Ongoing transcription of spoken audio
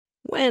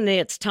When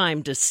it's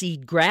time to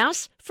seed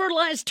grass,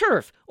 fertilize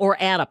turf, or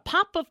add a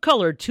pop of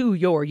color to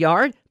your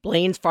yard,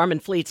 Blaine's Farm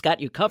and Fleet's got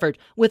you covered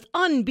with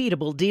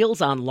unbeatable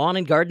deals on lawn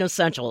and garden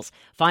essentials.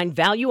 Find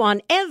value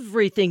on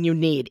everything you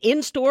need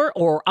in-store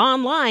or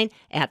online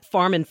at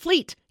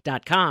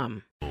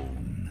farmandfleet.com.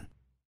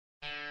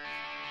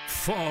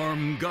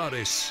 Farm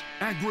goddess,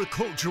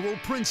 agricultural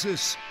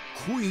princess,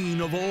 queen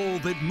of all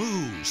that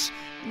moves.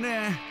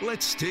 Nah,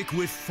 let's stick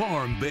with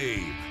Farm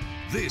Babe.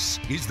 This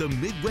is the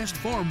Midwest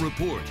Farm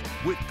Report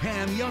with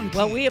Pam Jahnke.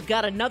 Well, we have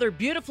got another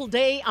beautiful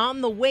day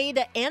on the way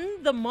to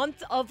end the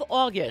month of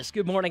August.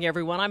 Good morning,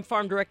 everyone. I'm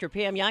Farm Director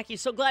Pam Jahnke.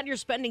 So glad you're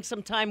spending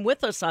some time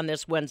with us on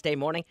this Wednesday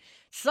morning.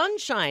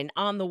 Sunshine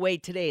on the way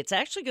today. It's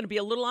actually going to be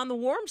a little on the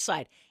warm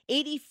side.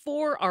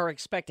 84 are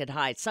expected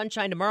highs.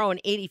 Sunshine tomorrow and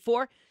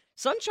 84.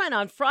 Sunshine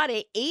on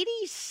Friday,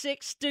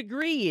 86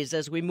 degrees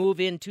as we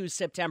move into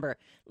September.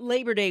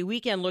 Labor Day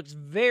weekend looks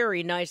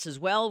very nice as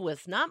well,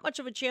 with not much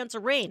of a chance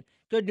of rain.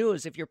 Good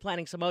news if you're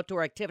planning some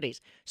outdoor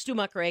activities. Stu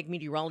Mucker, ag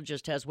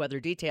meteorologist, has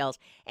weather details.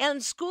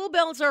 And school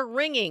bells are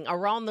ringing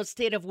around the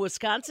state of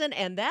Wisconsin,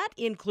 and that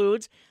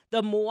includes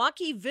the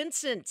Milwaukee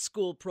Vincent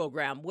School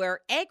Program,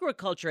 where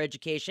agriculture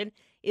education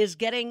is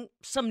getting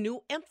some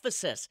new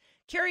emphasis.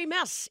 Carrie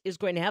Mess is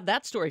going to have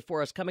that story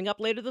for us coming up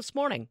later this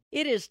morning.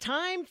 It is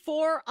time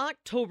for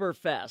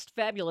Oktoberfest.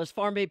 Fabulous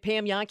Farm Babe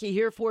Pam Jahnke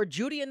here for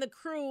Judy and the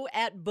crew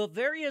at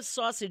Bavaria's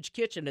Sausage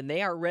Kitchen, and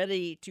they are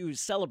ready to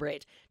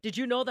celebrate. Did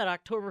you know that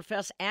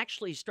Oktoberfest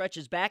actually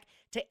stretches back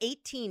to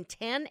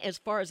 1810 as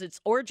far as its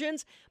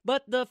origins?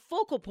 But the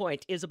focal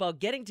point is about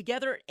getting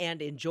together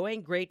and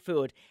enjoying great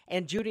food.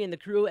 And Judy and the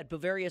crew at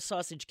Bavaria's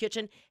Sausage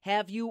Kitchen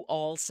have you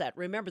all set.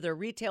 Remember their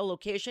retail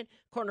location,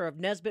 corner of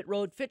Nesbitt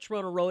Road,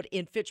 Fitch-Roner Road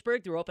in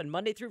Fitchburg. They're open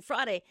Monday through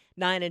Friday,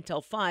 9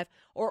 until 5,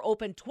 or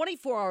open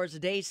 24 hours a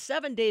day,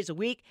 7 days a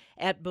week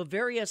at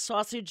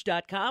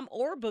BavariaSausage.com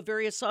or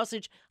Bavaria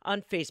Sausage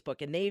on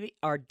Facebook. And they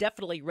are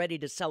definitely ready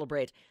to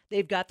celebrate.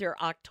 They've got their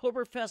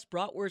Oktoberfest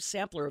Bratwurst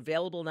Sampler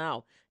available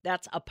now.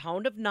 That's a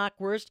pound of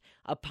knockwurst,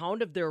 a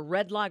pound of their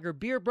Red Lager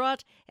beer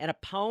brat, and a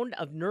pound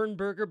of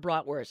Nürnberger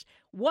bratwurst.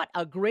 What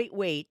a great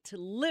way to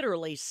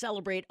literally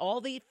celebrate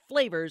all the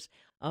flavors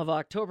of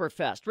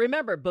Oktoberfest.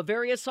 Remember,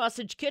 Bavaria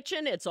Sausage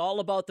Kitchen, it's all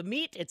about the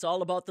meat, it's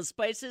all about the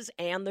spices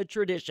and the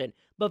tradition.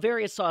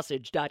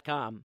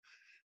 BavariaSausage.com.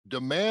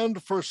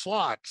 Demand for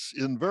slots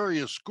in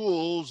various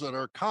schools and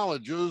our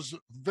colleges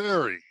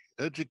vary.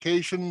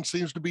 Education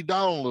seems to be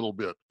down a little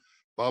bit.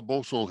 Bob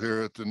Boesel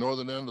here at the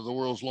northern end of the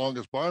world's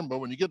longest barn. But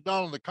when you get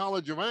down to the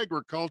College of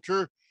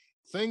Agriculture,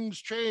 things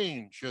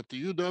change. At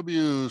the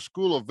UW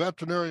School of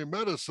Veterinary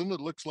Medicine, it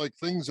looks like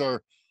things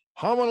are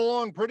humming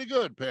along pretty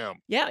good, Pam.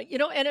 Yeah,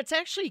 and it's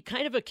actually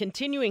kind of a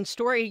continuing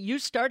story. You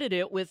started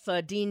it with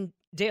Dean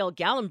Dale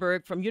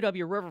Gallenberg from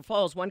UW River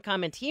Falls. One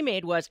comment he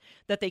made was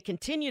that they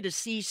continue to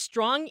see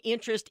strong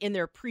interest in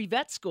their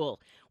pre-vet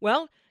school.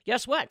 Well,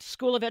 guess what?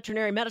 School of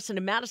Veterinary Medicine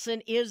in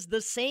Madison is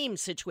the same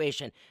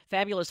situation.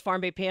 Fabulous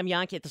Farm Babe Pam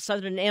Jahnke at the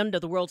southern end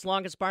of the world's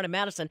longest barn in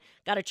Madison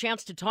got a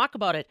chance to talk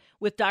about it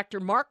with Dr.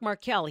 Mark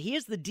Markell. He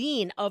is the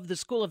dean of the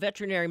School of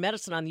Veterinary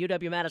Medicine on the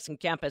UW-Madison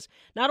campus.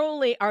 Not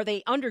only are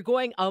they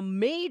undergoing a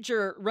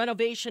major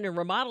renovation and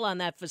remodel on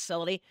that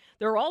facility,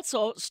 they're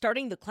also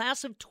starting the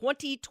class of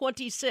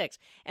 2026.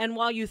 And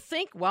while you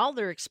think, well,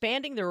 they're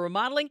expanding, they're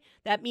remodeling,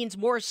 that means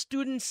more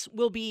students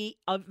will be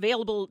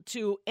available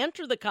to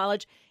enter the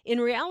college. In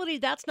reality,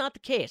 that's not the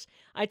case.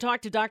 I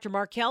talked to Dr.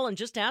 Markell and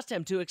just asked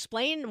him to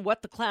explain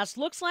what the class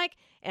looks like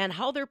and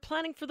how they're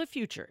planning for the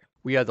future.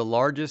 We had the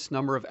largest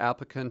number of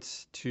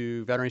applicants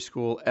to veterinary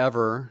school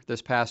ever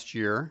this past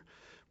year,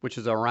 which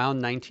is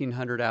around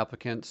 1,900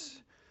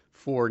 applicants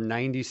for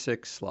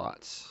 96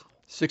 slots.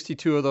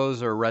 62 of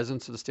those are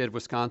residents of the state of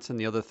Wisconsin.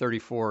 The other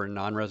 34 are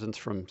non-residents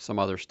from some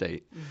other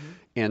state. Mm-hmm.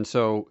 And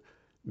so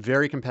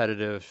very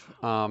competitive.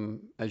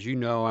 As you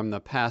know, I'm the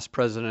past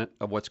president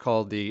of what's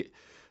called the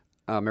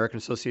American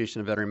Association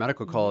of Veterinary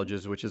Medical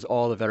Colleges, which is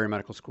all the veterinary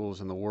medical schools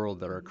in the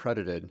world that are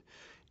accredited.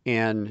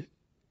 And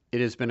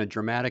it has been a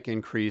dramatic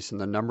increase in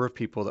the number of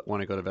people that want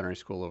to go to veterinary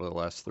school over the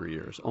last 3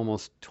 years.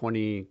 Almost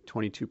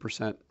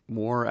 22%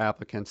 more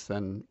applicants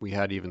than we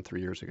had even 3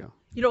 years ago.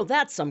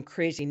 That's some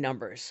crazy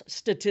numbers,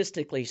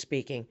 statistically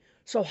speaking.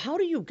 So how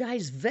do you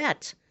guys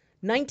vet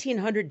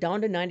 1,900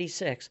 down to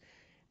 96?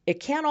 It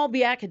can't all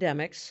be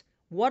academics.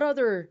 What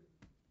other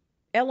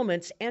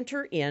elements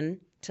enter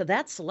in to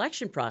that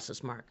selection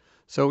process, Mark?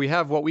 So we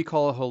have what we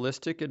call a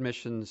holistic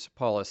admissions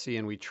policy,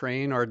 and we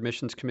train our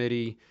admissions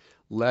committee,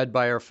 led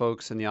by our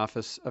folks in the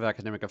Office of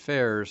Academic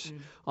Affairs,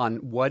 on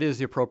what is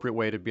the appropriate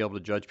way to be able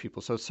to judge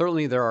people. So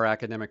certainly there are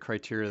academic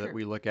criteria that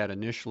we look at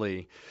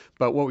initially,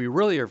 but what we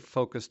really are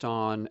focused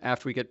on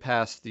after we get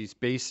past these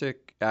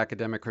basic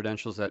academic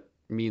credentials that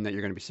mean that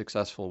you're going to be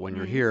successful when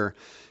you're here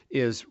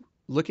is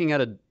looking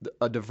at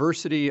a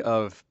diversity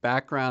of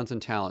backgrounds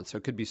and talents. So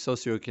it could be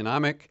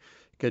socioeconomic,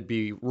 could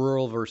be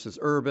rural versus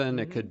urban.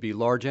 It could be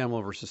large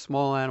animal versus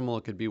small animal.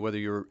 It could be whether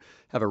you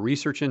have a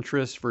research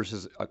interest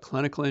versus a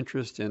clinical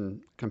interest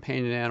in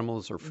companion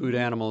animals or food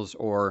animals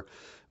or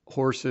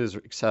horses,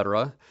 et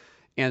cetera.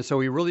 And so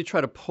we really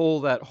try to pull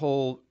that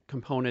whole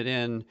component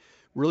in,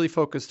 really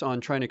focused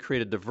on trying to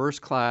create a diverse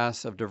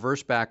class of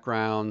diverse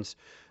backgrounds,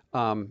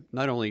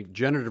 not only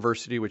gender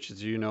diversity, which,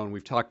 as you know, and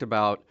we've talked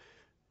about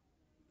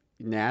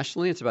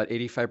nationally, it's about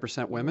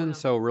 85% women. Wow.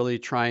 So really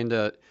trying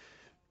to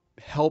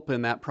help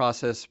in that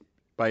process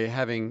by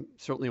having,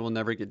 certainly we'll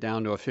never get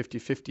down to a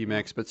 50-50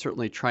 mix, but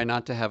certainly try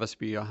not to have us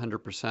be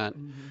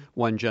 100%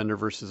 one gender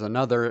versus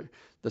another.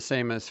 The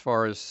same as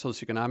far as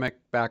socioeconomic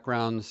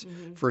backgrounds,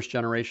 first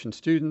generation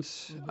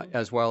students,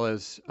 as well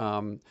as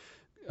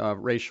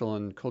racial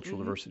and cultural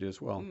diversity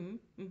as well.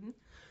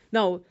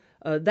 Now,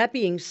 that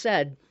being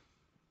said,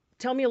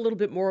 tell me a little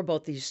bit more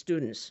about these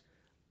students.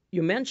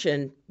 You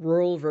mentioned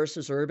rural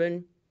versus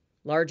urban,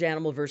 large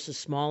animal versus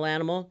small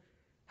animal.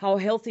 How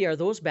healthy are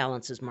those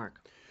balances, Mark?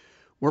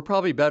 We're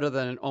probably better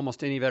than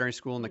almost any veterinary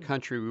school in the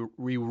country.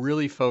 We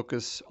really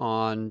focus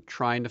on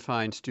trying to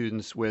find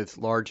students with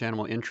large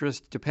animal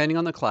interest, depending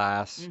on the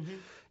class.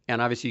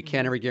 And obviously, you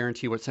can't ever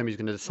guarantee what somebody's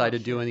going to decide to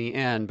do in the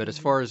end. But as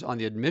far as on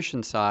the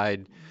admission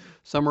side,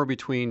 somewhere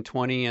between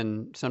 20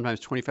 and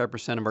sometimes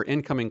 25% of our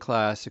incoming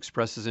class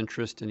expresses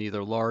interest in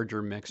either large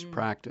or mixed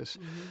practice.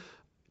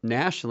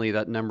 Nationally,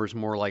 that number is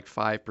more like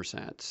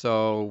 5%.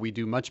 So we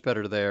do much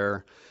better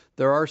there.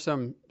 There are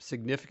some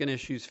significant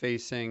issues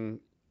facing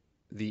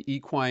the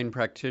equine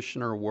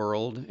practitioner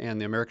world,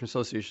 and the American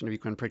Association of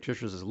Equine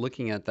Practitioners is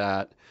looking at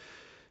that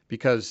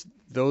because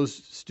those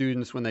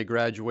students, when they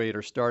graduate,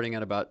 are starting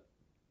at about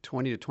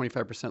 20 to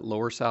 25%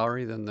 lower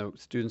salary than the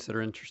students that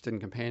are interested in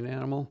companion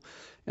animal,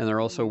 and they're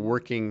also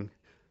working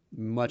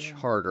much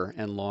harder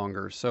and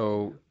longer.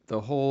 So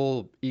the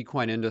whole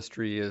equine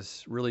industry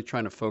is really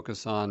trying to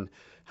focus on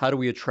how do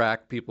we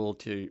attract people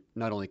to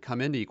not only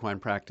come into equine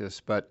practice,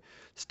 but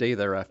stay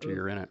there after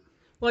you're in it.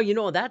 Well, you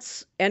know,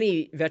 that's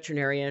any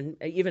veterinarian,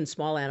 even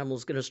small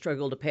animals, going to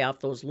struggle to pay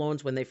off those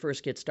loans when they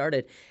first get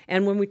started.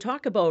 And when we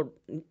talk about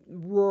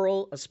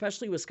rural,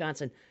 especially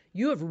Wisconsin,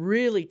 you have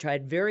really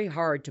tried very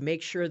hard to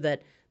make sure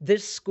that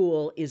this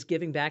school is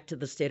giving back to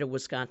the state of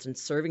Wisconsin,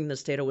 serving the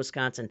state of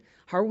Wisconsin.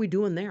 How are we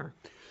doing there?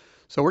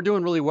 So we're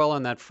doing really well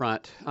on that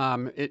front.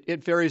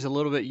 It varies a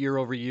little bit year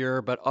over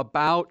year, but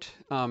about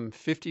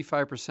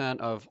 55%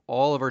 of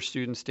all of our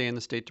students stay in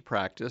the state to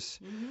practice.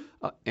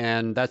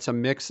 And that's a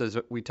mix, as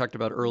we talked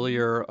about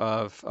earlier,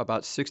 of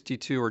about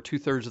 62 or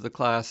 2/3 of the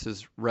class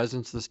is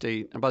residents of the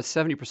state. About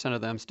 70% of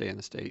them stay in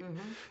the state.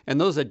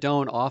 And those that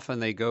don't, often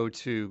they go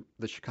to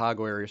the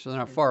Chicago area. So they're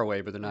not far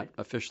away, but they're not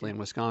officially in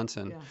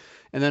Wisconsin.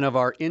 And then of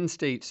our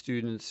in-state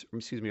students,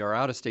 our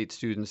out-of-state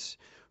students,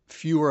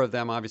 fewer of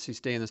them obviously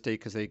stay in the state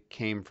because they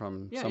came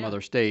from some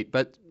other state,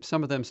 but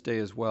some of them stay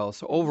as well.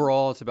 So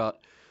overall, it's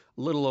about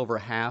a little over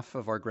half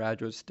of our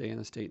graduates stay in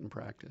the state in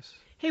practice.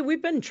 Hey,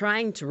 we've been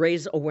trying to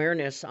raise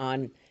awareness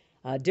on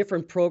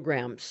different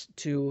programs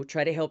to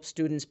try to help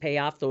students pay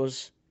off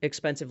those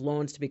expensive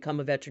loans to become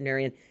a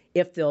veterinarian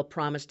if they'll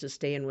promise to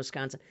stay in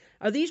Wisconsin.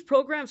 Are these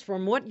programs,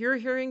 from what you're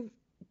hearing,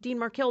 Dean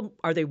Markell,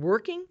 are they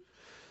working?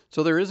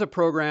 So there is a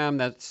program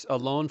that's a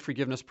loan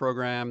forgiveness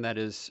program that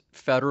is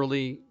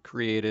federally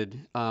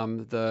created.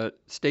 The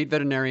state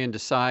veterinarian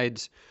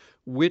decides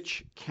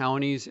which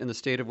counties in the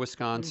state of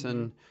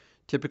Wisconsin,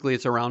 typically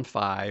it's around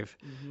 5,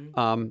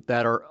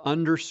 that are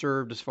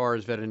underserved as far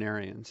as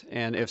veterinarians.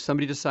 And if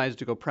somebody decides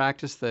to go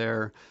practice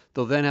there,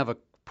 they'll then have a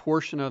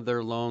portion of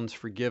their loans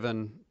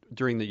forgiven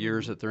during the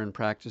years that they're in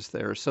practice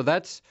there. So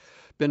that's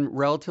been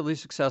relatively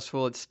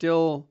successful. It's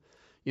still,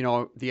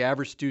 the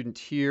average student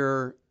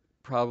here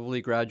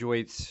probably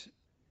graduates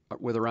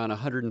with around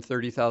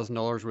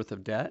 $130,000 worth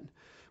of debt,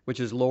 which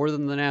is lower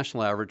than the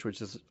national average,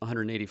 which is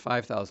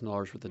 $185,000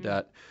 worth of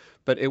debt.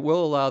 But it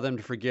will allow them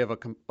to forgive a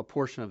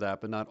portion of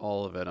that, but not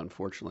all of it,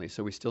 unfortunately.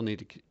 So we still need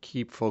to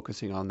keep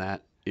focusing on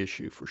that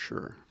issue for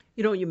sure.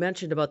 You know, you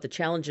mentioned about the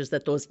challenges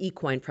that those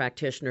equine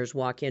practitioners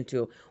walk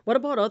into. What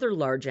about other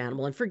large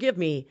animal? And forgive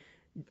me,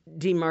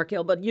 Dean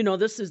Markell, but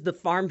this is the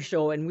farm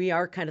show, and we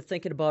are kind of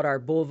thinking about our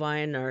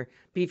bovine, our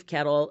beef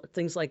cattle,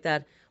 things like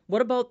that.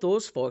 What about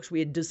those folks? We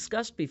had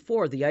discussed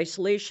before the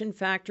isolation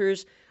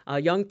factors,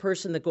 a young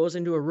person that goes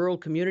into a rural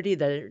community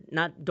that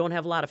don't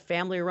have a lot of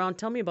family around.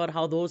 Tell me about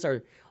how those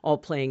are all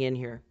playing in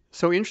here.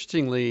 So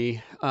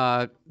interestingly,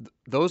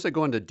 those that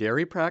go into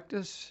dairy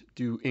practice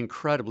do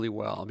incredibly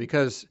well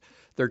because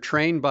they're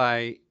trained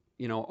by,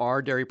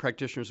 our dairy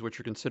practitioners, which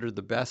are considered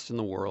the best in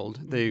the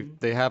world.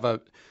 They have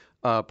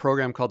a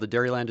program called the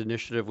Dairyland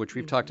Initiative, which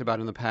we've talked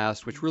about in the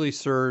past, which really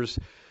serves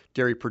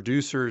dairy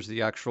producers,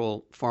 the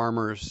actual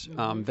farmers,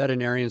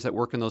 veterinarians that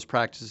work in those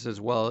practices, as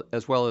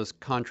well as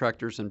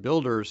contractors and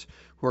builders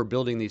who are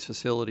building these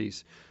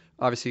facilities.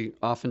 Obviously,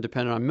 often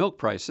dependent on milk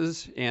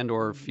prices and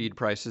or feed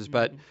prices,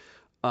 but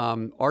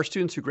our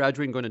students who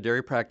graduate and go into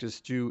dairy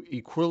practice do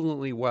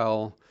equivalently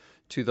well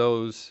to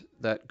those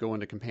that go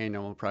into companion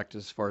animal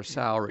practice as far as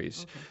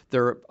salaries.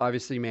 They're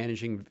obviously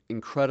managing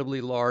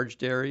incredibly large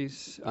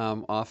dairies.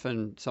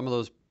 Often, some of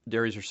those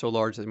dairies are so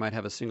large that they might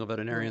have a single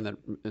veterinarian that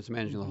is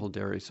managing the whole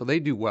dairy. So they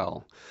do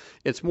well.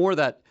 It's more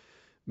that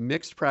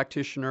mixed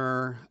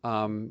practitioner,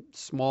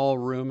 small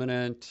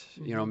ruminant,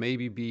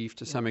 maybe beef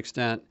to some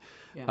extent,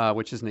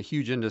 which isn't a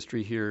huge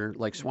industry here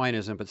like swine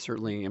isn't, but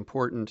certainly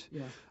important.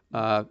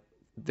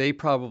 They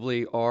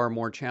probably are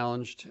more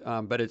challenged,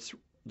 but it's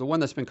the one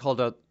that's been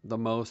called out the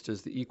most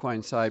is the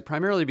equine side,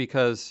 primarily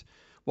because,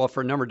 well,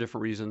 for a number of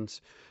different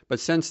reasons, but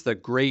since the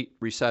Great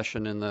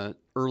Recession in the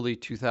early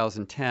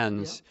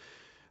 2010s,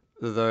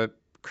 the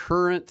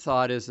current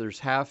thought is there's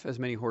half as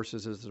many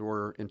horses as there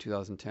were in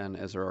 2010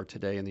 as there are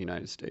today in the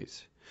United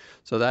States.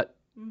 So that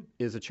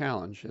is a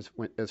challenge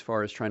as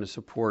far as trying to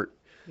support,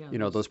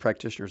 those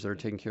practitioners that are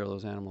taking care of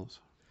those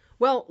animals.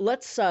 Well,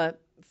 let's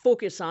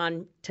focus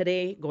on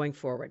today going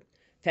forward.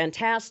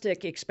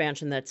 Fantastic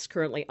expansion that's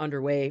currently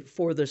underway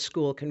for the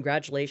school.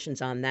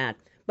 Congratulations on that.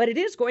 But it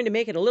is going to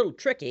make it a little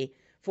tricky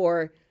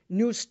for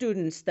new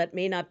students that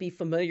may not be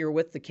familiar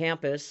with the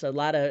campus. A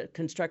lot of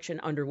construction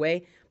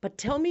underway. But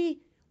tell me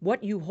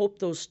what you hope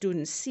those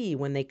students see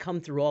when they come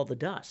through all the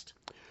dust.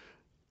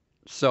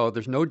 So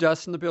there's no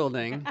dust in the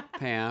building,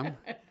 Pam.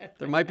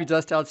 There might be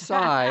dust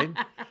outside.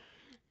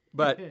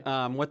 But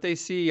what they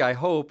see, I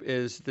hope,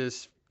 is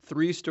this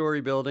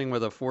 3-story building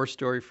with a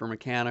 4-story for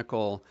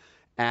mechanical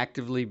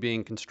actively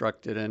being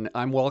constructed. And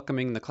I'm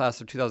welcoming the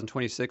class of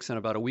 2026 in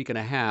about a week and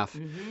a half.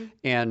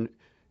 And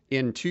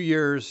in 2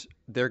 years,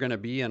 they're going to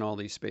be in all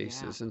these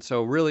spaces. And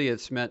so really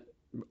it's meant,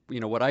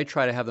 what I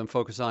try to have them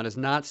focus on is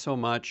not so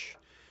much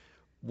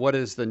what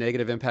is the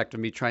negative impact of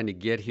me trying to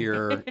get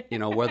here,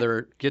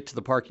 whether get to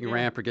the parking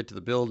ramp or get to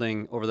the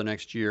building over the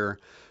next year.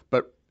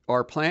 But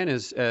our plan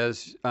is,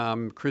 as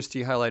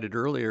Christy highlighted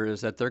earlier,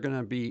 is that they're going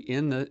to be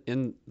in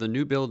the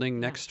new building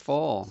next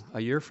fall,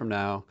 a year from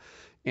now,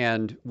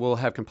 and we'll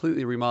have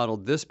completely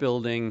remodeled this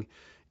building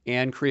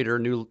and created a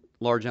new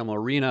large animal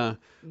arena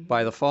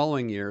by the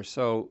following year.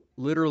 So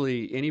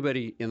literally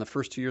anybody in the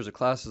first 2 years of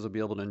classes will be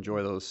able to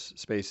enjoy those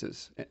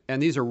spaces.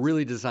 And these are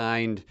really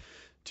designed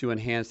to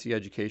enhance the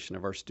education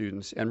of our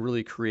students and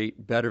really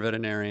create better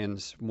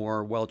veterinarians,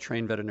 more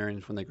well-trained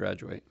veterinarians when they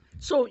graduate.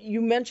 So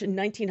you mentioned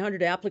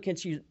 1,900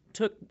 applicants. You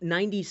took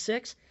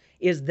 96.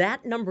 Is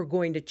that number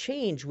going to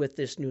change with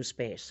this new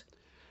space?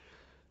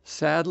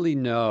 Sadly,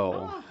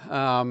 no.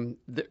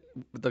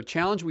 The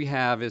challenge we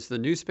have is the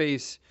new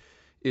space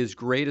is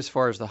great as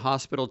far as the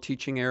hospital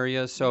teaching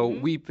area. So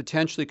we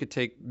potentially could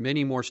take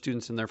many more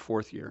students in their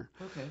 4th year.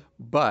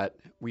 But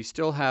we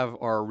still have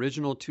our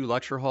original 2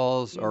 lecture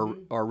halls, our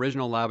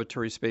original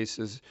laboratory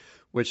spaces,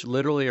 which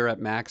literally are at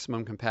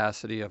maximum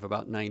capacity of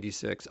about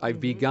 96. I've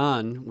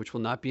begun, which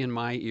will not be in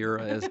my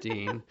era as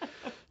dean,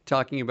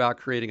 talking about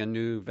creating a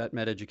new vet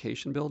med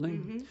education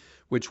building,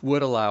 which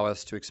would allow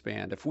us to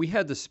expand. If we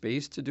had the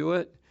space to do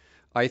it,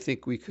 I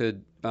think we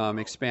could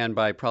expand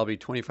by probably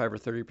 25 or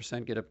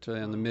 30%, get up to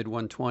in the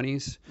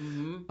mid-120s.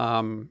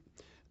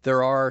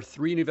 There are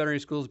 3 new veterinary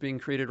schools being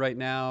created right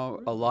now.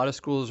 A lot of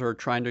schools are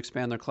trying to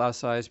expand their class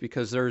size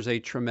because there's a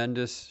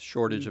tremendous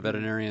shortage of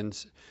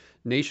veterinarians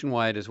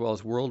nationwide as well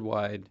as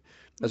worldwide,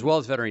 as well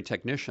as veterinary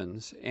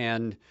technicians.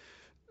 And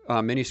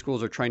many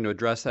schools are trying to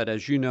address that.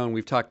 As you know, and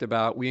we've talked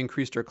about, we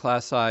increased our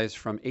class size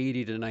from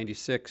 80 to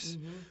 96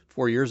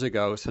 4 years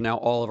ago. So now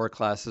all of our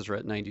classes are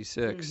at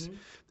 96.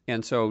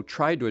 And so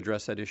tried to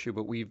address that issue,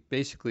 but we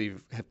basically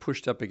have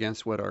pushed up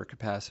against what our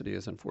capacity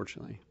is,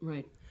 unfortunately.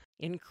 Right.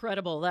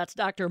 Incredible. That's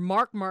Dr.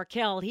 Mark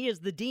Markel. He is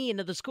the dean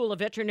of the School of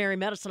Veterinary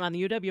Medicine on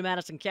the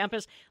UW-Madison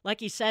campus. Like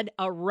he said,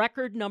 a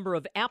record number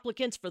of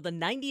applicants for the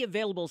 90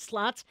 available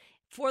slots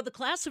for the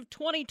class of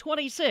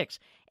 2026.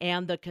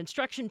 And the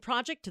construction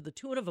project to the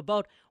tune of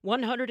about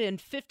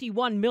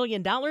 $151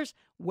 million,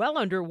 well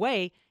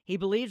underway. He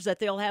believes that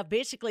they'll have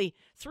basically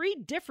 3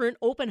 different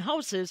open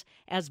houses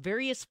as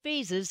various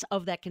phases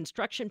of that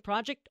construction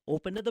project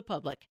open to the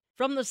public.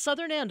 From the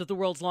southern end of the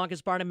world's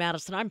longest barn in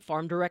Madison, I'm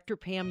Farm Director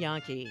Pam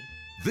Jahnke.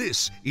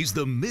 This is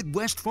the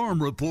Midwest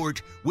Farm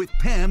Report with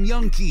Pam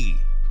Jahnke.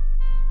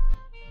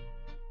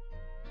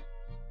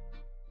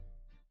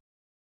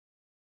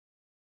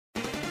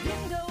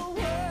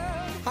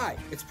 Hi,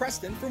 it's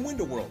Preston from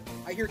Window World.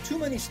 I hear too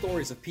many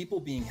stories of people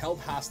being held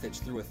hostage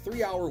through a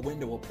 3-hour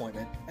window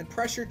appointment and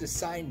pressured to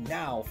sign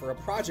now for a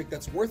project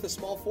that's worth a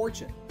small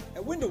fortune.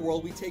 At Window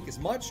World, we take as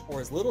much or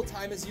as little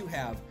time as you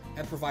have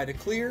and provide a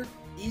clear,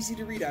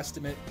 easy-to-read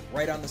estimate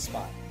right on the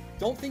spot.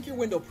 Don't think your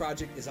window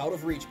project is out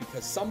of reach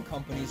because some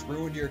companies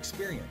ruined your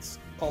experience.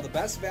 Call the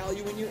best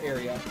value in your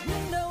area.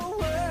 Window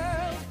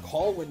World.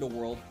 Call Window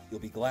World. You'll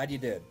be glad you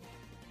did.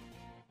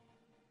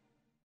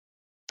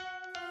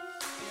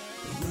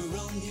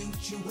 Rural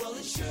Mutual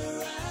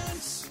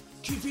Insurance,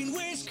 keeping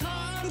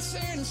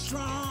Wisconsin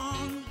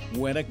strong.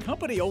 When a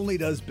company only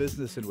does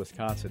business in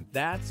Wisconsin,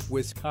 that's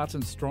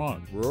Wisconsin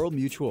Strong. Rural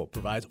Mutual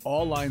provides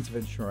all lines of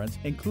insurance,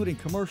 including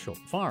commercial,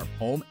 farm,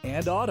 home,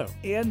 and auto.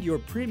 And your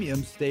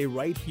premiums stay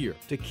right here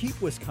to keep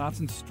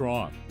Wisconsin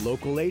strong.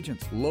 Local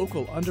agents,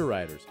 local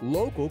underwriters,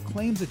 local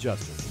claims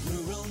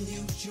adjusters. Rural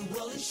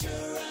Mutual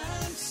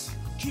Insurance,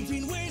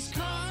 keeping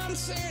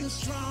Wisconsin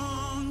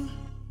strong.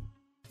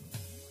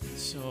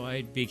 So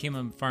I became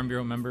a Farm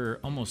Bureau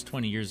member almost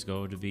 20 years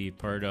ago to be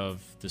part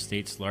of the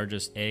state's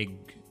largest ag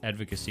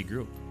advocacy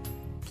group.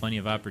 Plenty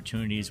of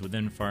opportunities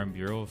within Farm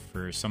Bureau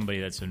for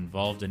somebody that's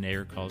involved in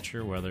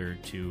agriculture, whether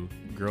to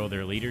grow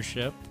their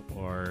leadership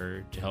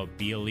or to help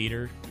be a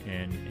leader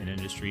in an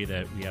industry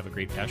that we have a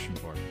great passion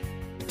for.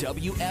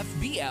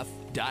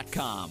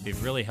 WFBF.com.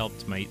 They've really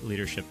helped my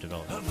leadership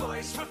develop. A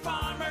voice for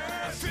farmers,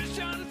 a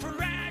vision for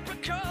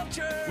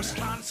agriculture,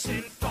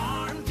 Wisconsin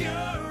Farm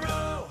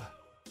Bureau.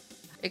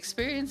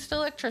 Experienced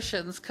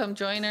electricians, come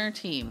join our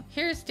team.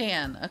 Here's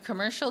Dan, a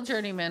commercial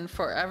journeyman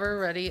for Ever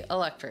Ready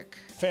Electric.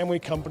 Family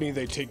company,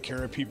 they take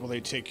care of people,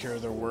 they take care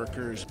of their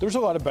workers. There's a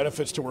lot of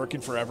benefits to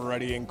working for Ever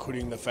Ready,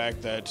 including the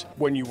fact that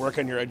when you work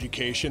on your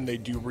education, they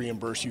do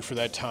reimburse you for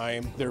that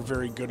time. They're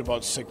very good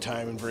about sick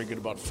time and very good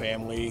about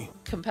family.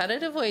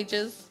 Competitive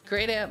wages,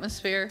 great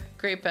atmosphere,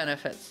 great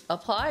benefits.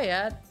 Apply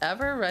at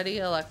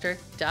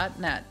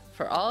everreadyelectric.net.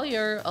 For all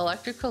your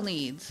electrical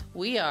needs,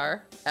 we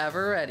are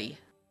Ever Ready.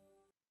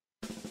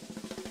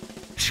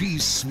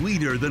 She's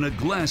sweeter than a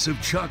glass of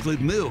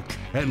chocolate milk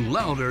and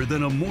louder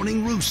than a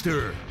morning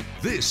rooster.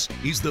 This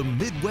is the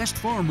Midwest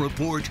Farm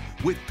Report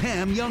with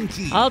Pam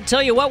Jahnke. I'll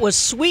tell you what was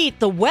sweet.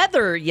 The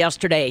weather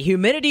yesterday.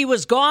 Humidity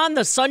was gone.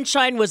 The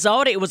sunshine was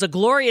out. It was a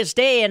glorious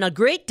day and a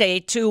great day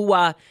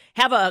to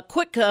have a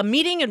quick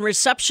meeting and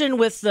reception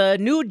with the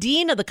new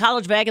dean of the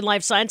College of Ag and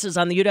Life Sciences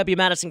on the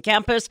UW-Madison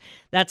campus.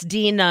 That's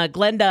Dean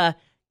Glenda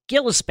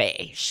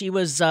Gillespie. She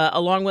was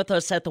along with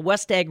us at the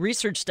West Ag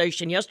Research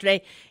Station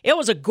yesterday. It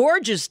was a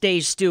gorgeous day,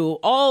 Stu,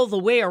 all the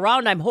way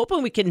around. I'm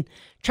hoping we can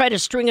try to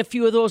string a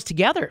few of those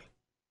together.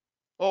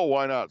 Oh,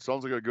 why not?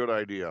 Sounds like a good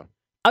idea.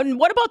 And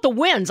what about the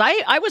winds?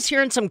 I was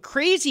hearing some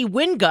crazy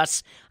wind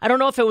gusts. I don't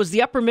know if it was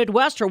the upper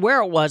Midwest or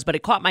where it was, but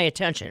it caught my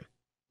attention.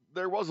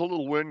 There was a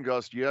little wind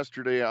gust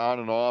yesterday on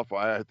and off.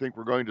 I think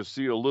we're going to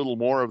see a little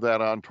more of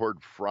that on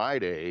toward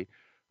Friday.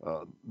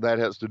 That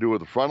has to do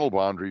with the frontal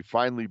boundary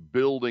finally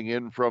building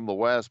in from the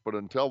west. But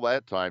until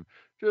that time,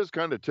 just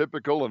kind of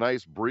typical, a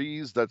nice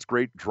breeze. That's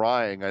great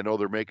drying. I know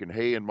they're making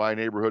hay in my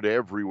neighborhood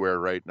everywhere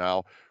right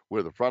now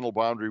with a frontal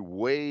boundary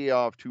way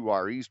off to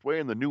our east. Way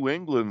in the New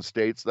England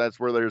states, that's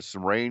where there's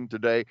some rain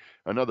today.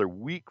 Another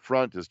weak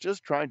front is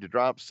just trying to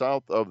drop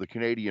south of the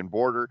Canadian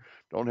border.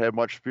 Don't have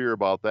much fear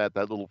about that.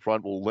 That little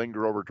front will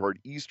linger over toward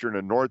eastern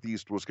and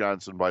northeast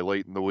Wisconsin by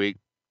late in the week.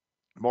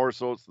 More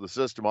so, it's the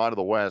system out of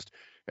the west.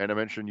 And I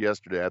mentioned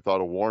yesterday, I thought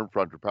a warm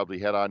front would probably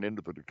head on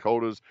into the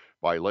Dakotas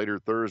by later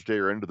Thursday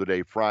or into the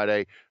day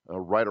Friday.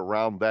 Right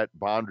around that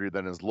boundary,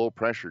 then as low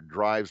pressure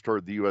drives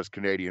toward the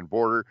U.S.-Canadian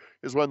border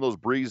is when those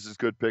breezes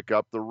could pick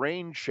up. The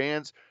rain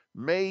chance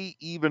may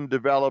even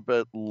develop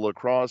at La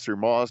Crosse or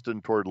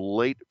Mauston toward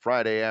late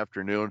Friday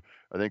afternoon.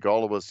 I think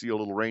all of us see a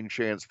little rain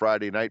chance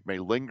Friday night, may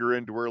linger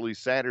into early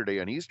Saturday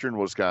in eastern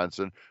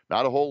Wisconsin.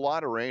 Not a whole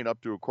lot of rain,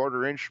 up to a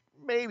quarter inch,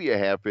 maybe a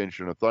half inch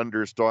in a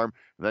thunderstorm,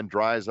 and then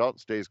dries out and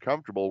stays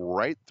comfortable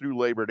right through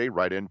Labor Day,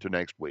 right into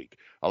next week.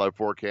 I'll have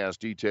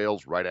forecast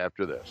details right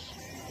after this.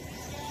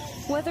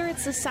 Whether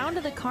it's the sound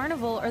of the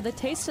carnival or the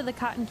taste of the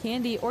cotton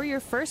candy or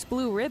your first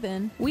blue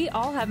ribbon, we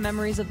all have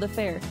memories of the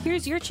fair.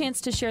 Here's your chance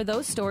to share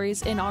those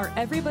stories in our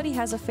Everybody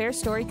Has a Fair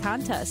Story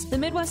contest. The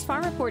Midwest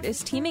Farm Report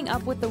is teaming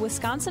up with the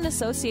Wisconsin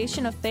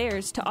Association of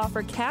Fairs to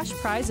offer cash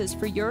prizes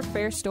for your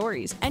fair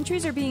stories.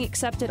 Entries are being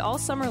accepted all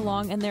summer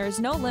long and there is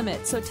no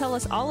limit, so tell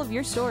us all of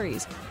your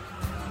stories.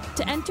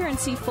 To enter and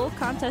see full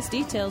contest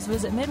details,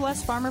 visit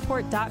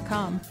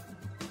MidwestFarmReport.com.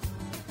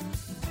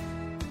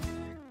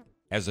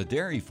 As a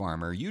dairy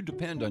farmer, you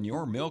depend on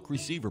your milk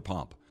receiver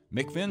pump.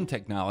 McFinn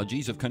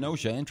Technologies of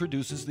Kenosha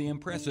introduces the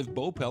impressive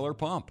Bopeller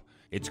pump.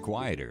 It's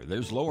quieter,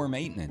 there's lower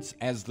maintenance,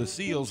 as the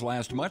seals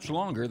last much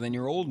longer than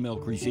your old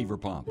milk receiver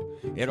pump.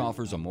 It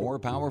offers a more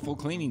powerful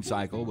cleaning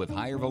cycle with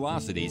higher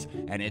velocities,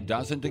 and it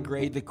doesn't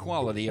degrade the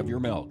quality of your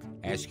milk.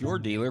 Ask your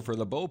dealer for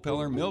the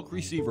Bopeller Milk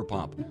Receiver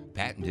Pump,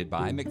 patented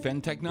by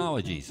McFinn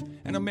Technologies,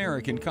 an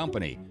American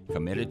company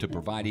committed to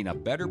providing a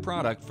better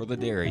product for the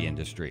dairy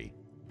industry.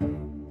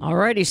 All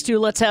righty, Stu,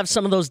 let's have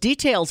some of those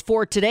details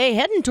for today,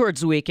 heading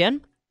towards the weekend.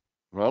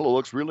 Well, it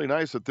looks really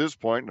nice at this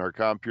point, and our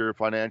Compure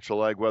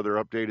Financial Ag weather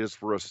update is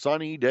for a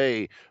sunny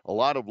day. A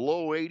lot of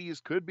low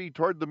 80s, could be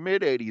toward the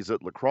mid-80s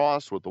at La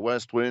Crosse with the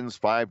west winds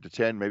 5 to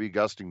 10, maybe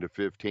gusting to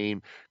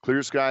 15.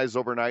 Clear skies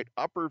overnight,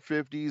 upper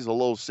 50s, a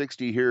low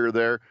 60 here or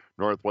there.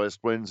 Northwest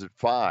winds at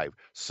 5.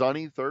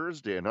 Sunny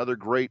Thursday, another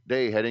great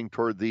day heading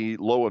toward the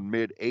low and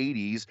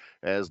mid-80s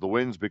as the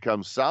winds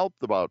become south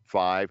about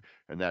 5,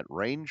 and that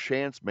rain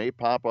chance may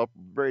pop up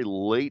very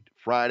late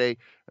Friday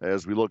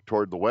as we look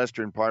toward the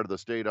western part of the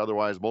state.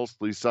 Otherwise,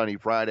 mostly sunny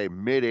Friday,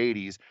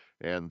 mid-80s,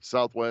 and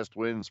southwest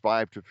winds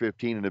 5 to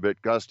 15 and a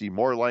bit gusty.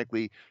 More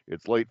likely,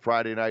 it's late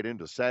Friday night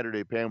into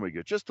Saturday, Pam. We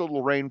get just a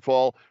little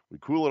rainfall. We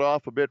cool it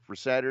off a bit for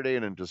Saturday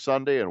and into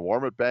Sunday and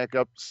warm it back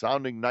up,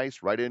 sounding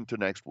nice right into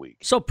next week.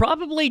 So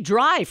probably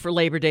dry for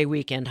Labor Day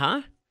weekend,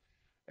 huh?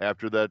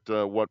 After that,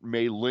 what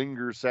may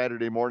linger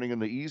Saturday morning in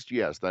the east,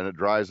 yes, then it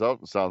dries out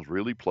and sounds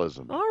really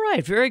pleasant. All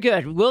right, very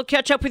good. We'll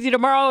catch up with you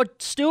tomorrow,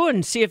 Stu,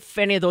 and see if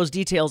any of those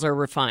details are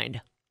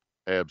refined.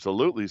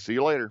 Absolutely. See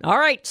you later. All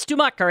right, Stu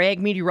Muck, our ag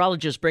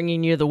meteorologist,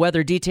 bringing you the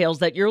weather details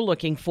that you're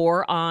looking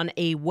for on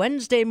a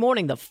Wednesday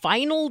morning, the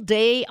final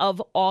day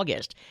of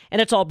August.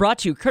 And it's all brought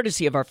to you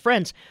courtesy of our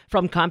friends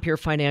from Compeer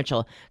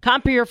Financial.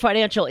 Compeer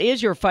Financial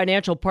is your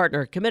financial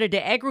partner committed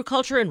to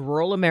agriculture in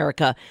rural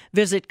America.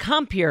 Visit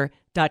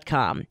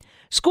Compeer.com.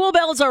 School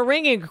bells are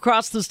ringing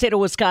across the state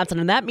of Wisconsin,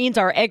 and that means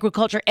our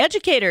agriculture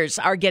educators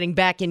are getting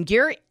back in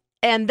gear.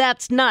 And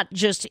that's not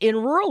just in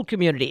rural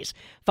communities.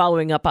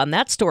 Following up on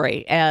that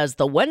story as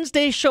the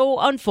Wednesday show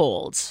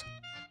unfolds.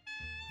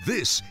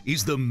 This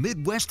is the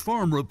Midwest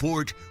Farm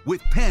Report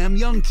with Pam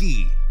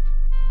Jahnke.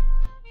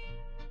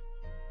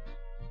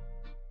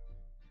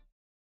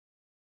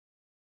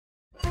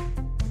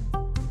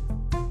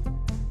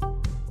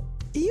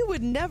 You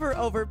would never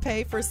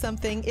overpay for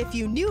something if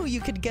you knew you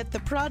could get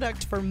the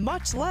product for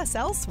much less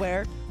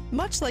elsewhere.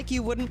 Much like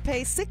you wouldn't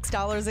pay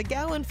 $6 a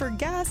gallon for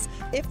gas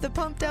if the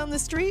pump down the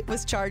street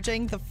was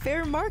charging the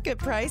fair market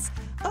price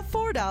of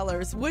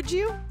 $4, would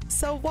you?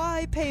 So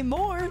why pay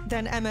more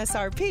than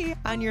MSRP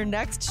on your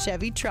next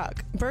Chevy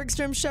truck?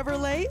 Bergstrom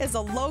Chevrolet is a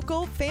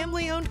local,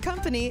 family-owned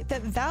company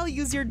that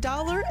values your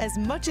dollar as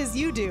much as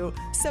you do,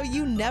 so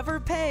you never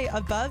pay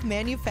above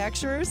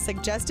manufacturer's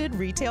suggested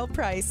retail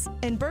price.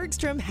 And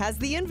Bergstrom has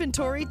the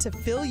inventory to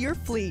fill your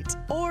fleet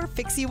or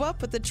fix you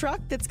up with the truck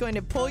that's going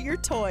to pull your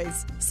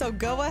toys. So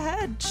go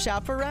ahead,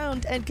 shop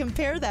around, and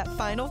compare that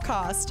final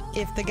cost.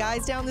 If the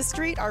guys down the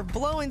street are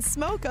blowing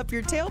smoke up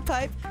your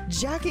tailpipe,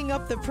 jacking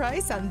up the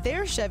price on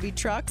their Chevy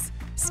trucks,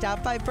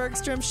 stop by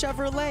Bergstrom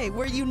Chevrolet,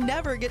 where you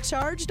never get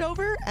charged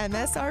over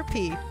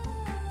MSRP.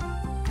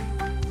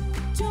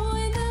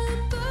 Join the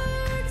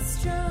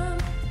Bergstrom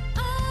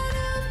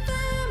Auto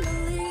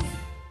Family.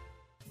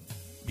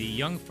 The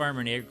Young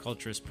Farmer and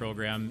Agriculturist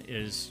program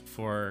is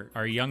for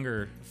our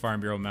younger Farm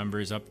Bureau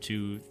members up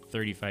to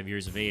 35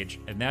 years of age,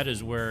 and that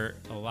is where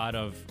a lot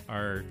of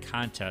our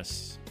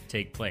contests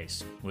take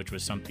place, which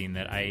was something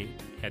that I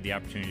had the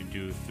opportunity to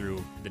do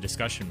through the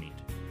discussion meet,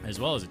 as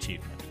well as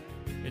Achievement.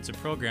 It's a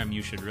program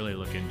you should really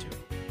look into.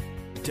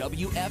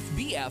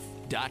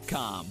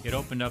 WFBF.com. It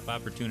opened up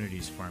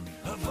opportunities for me.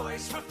 A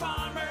voice for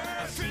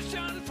farmers,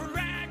 vision for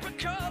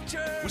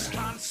agriculture,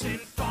 Wisconsin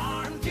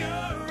Farm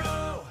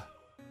Bureau.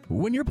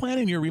 When you're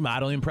planning your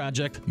remodeling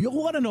project,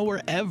 you'll want to know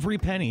where every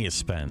penny is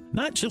spent,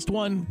 not just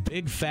one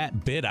big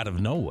fat bid out of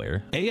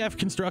nowhere. AF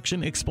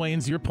Construction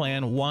explains your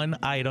plan one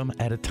item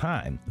at a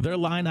time. Their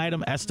line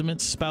item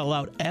estimates spell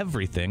out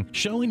everything,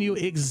 showing you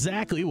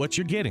exactly what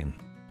you're getting.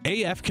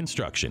 AF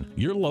Construction,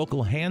 your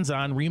local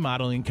hands-on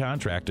remodeling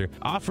contractor,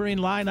 offering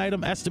line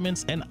item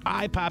estimates and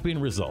eye-popping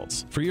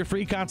results. For your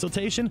free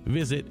consultation,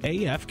 visit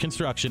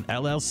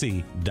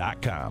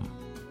afconstructionllc.com.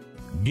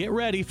 Get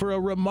ready for a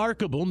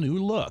remarkable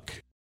new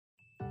look.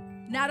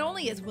 Not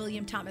only is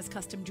William Thomas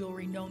Custom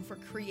Jewelry known for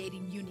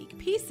creating unique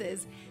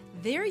pieces,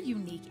 they're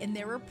unique in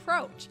their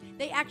approach.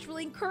 They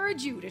actually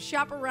encourage you to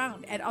shop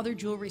around at other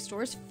jewelry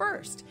stores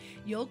first.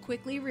 You'll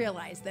quickly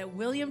realize that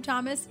William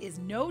Thomas is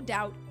no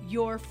doubt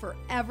your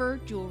forever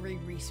jewelry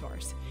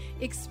resource.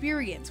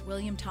 Experience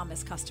William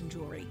Thomas Custom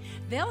Jewelry.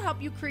 They'll help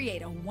you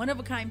create a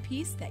one-of-a-kind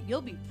piece that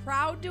you'll be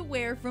proud to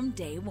wear from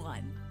day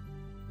one.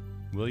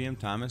 William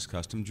Thomas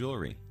Custom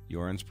Jewelry.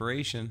 Your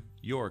inspiration,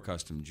 your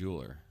custom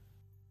jeweler.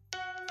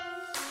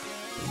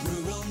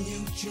 Rural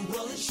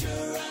Mutual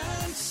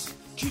Insurance,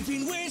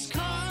 keeping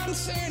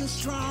Wisconsin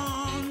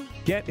strong.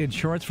 Get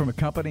insurance from a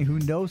company who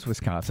knows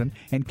Wisconsin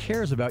and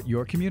cares about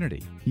your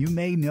community. You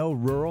may know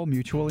Rural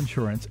Mutual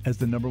Insurance as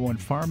the #1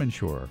 farm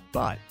insurer,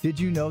 but did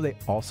you know they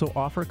also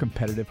offer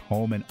competitive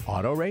home and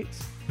auto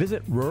rates?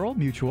 Visit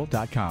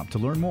ruralmutual.com to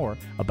learn more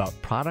about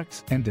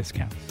products and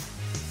discounts.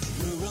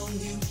 Rural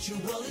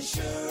Mutual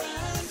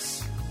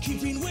Insurance,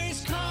 keeping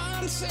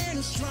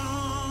Wisconsin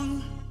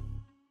strong.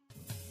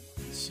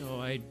 So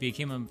I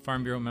became a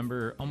Farm Bureau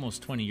member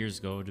almost 20 years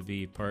ago to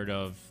be part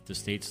of the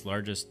state's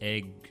largest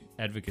ag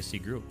advocacy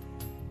group.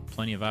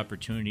 Plenty of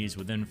opportunities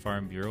within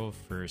Farm Bureau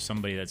for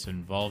somebody that's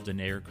involved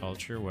in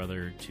agriculture,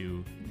 whether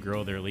to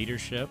grow their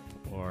leadership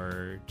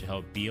or to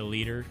help be a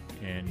leader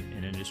in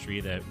an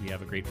industry that we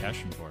have a great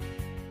passion for.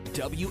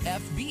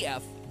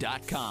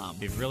 WFBF.com.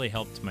 They've really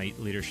helped my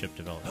leadership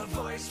develop. A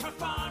voice for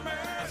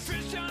farmers,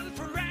 vision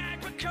for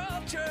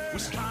agriculture,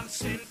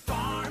 Wisconsin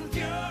Farm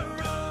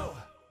Bureau.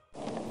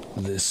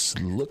 This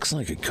looks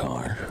like a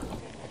car.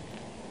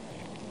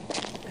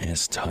 It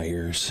has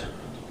tires,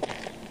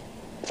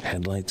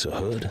 headlights, a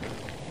hood,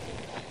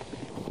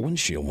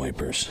 windshield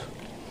wipers.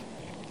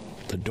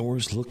 The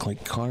doors look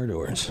like car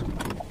doors.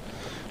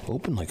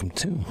 Open like them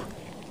too.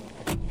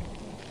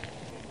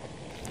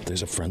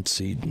 There's a front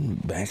seat,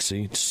 back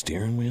seat,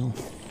 steering wheel.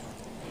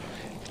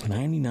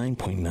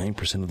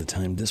 99.9% of the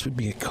time, this would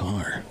be a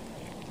car.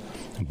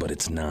 But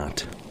it's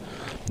not.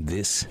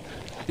 This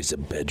is a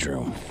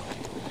bedroom.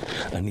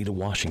 Anita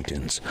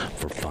Washington's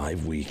for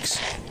 5 weeks.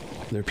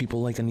 There are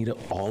people like Anita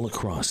all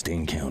across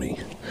Dane County.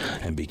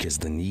 And because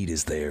the need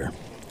is there,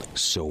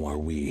 so are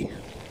we.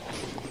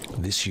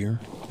 This year,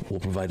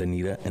 we'll provide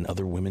Anita and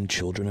other women,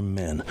 children, and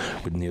men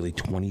with nearly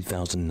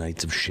 20,000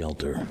 nights of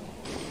shelter.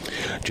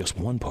 Just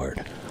one part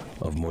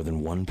of more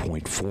than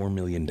 $1.4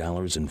 million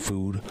in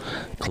food,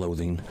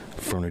 clothing,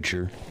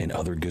 furniture, and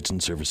other goods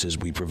and services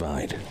we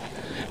provide.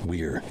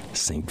 We're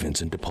St.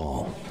 Vincent de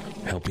Paul,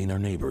 helping our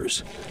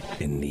neighbors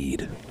in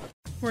need.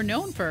 We're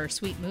known for our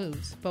sweet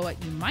moves, but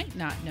what you might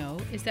not know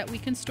is that we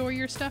can store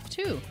your stuff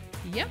too.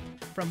 Yep,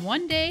 from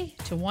 1 day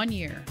to 1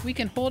 year. We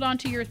can hold on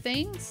to your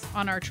things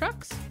on our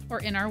trucks or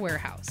in our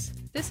warehouse.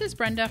 This is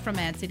Brenda from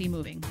Mad City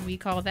Moving. We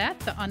call that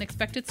the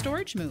unexpected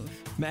storage move.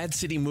 Mad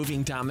City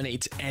Moving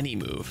dominates any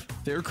move.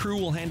 Their crew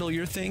will handle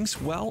your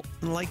things, well,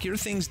 like your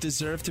things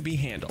deserve to be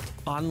handled.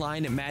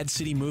 Online at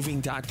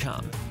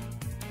madcitymoving.com.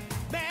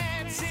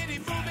 Mad City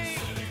Moving.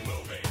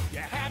 You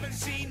haven't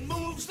seen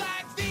moves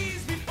like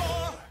these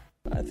before.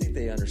 I think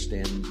they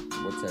understand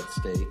what's at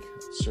stake.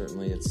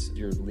 Certainly, it's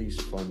your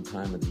least fun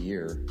time of the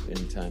year,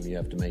 anytime you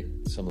have to make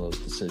some of those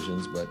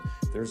decisions. But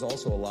there's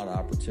also a lot of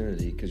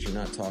opportunity because you're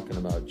not talking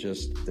about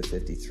just the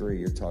 53.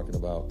 You're talking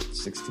about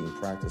 16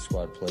 practice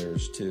squad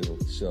players, too.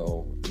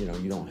 So, you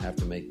don't have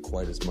to make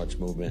quite as much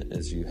movement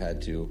as you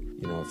had to,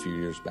 a few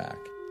years back.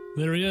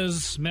 There he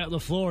is, Matt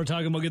LaFleur,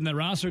 talking about getting that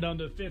roster down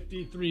to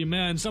 53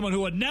 men. Someone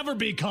who would never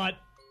be cut.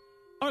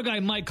 Our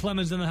guy Mike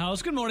Clemens in the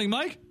house. Good morning,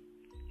 Mike.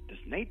 Does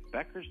Nate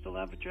Becker still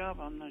have a job?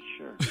 I'm not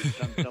sure.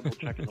 I'm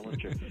double-checking the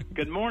list here.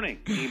 Good morning,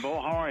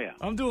 Ebo. How are you?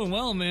 I'm doing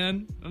well,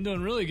 man. I'm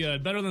doing really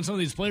good. Better than some of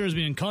these players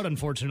being cut,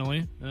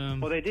 unfortunately.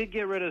 Well, they did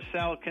get rid of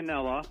Sal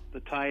Cannella, the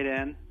tight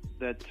end,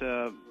 that,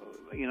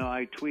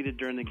 I tweeted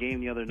during the game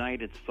the other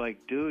night. It's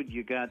like, dude,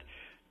 you got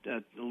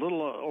a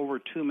little over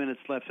 2 minutes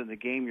left in the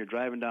game. You're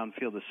driving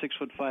downfield. The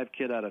 6'5"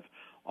 kid out of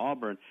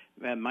Auburn,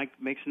 and Mike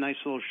makes a nice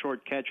little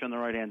short catch on the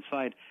right-hand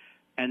side,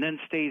 and then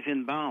stays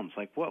in bounds.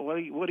 Like, what are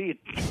you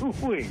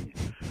doing?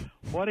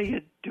 What are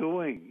you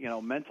doing?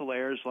 Mental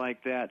errors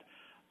like that.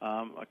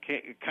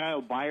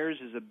 Kyle Byers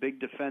is a big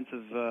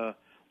defensive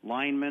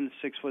lineman,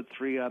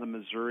 6'3" out of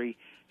Missouri.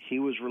 He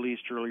was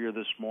released earlier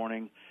this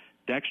morning.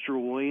 Dexter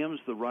Williams,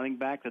 the running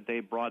back that they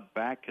brought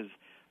back, because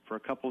for a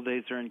couple of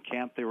days there in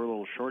camp they were a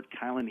little short.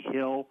 Kylan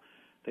Hill,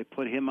 they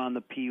put him on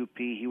the PUP.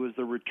 He was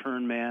the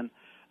return man.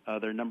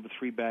 Their number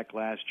 3 back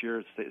last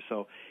year,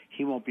 so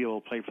he won't be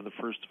able to play for the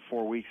first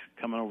 4 weeks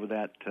coming over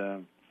that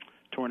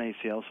torn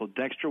ACL. So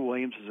Dexter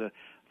Williams is a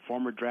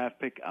former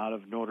draft pick out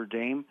of Notre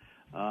Dame,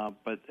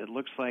 but it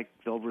looks like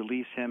they'll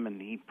release him,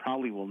 and he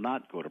probably will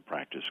not go to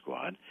practice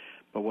squad.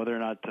 But whether or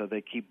not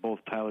they keep both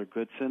Tyler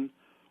Goodson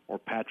or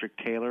Patrick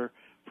Taylor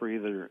for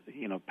either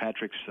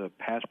Patrick's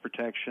pass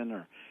protection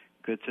or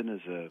Goodson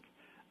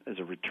as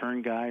a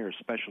return guy or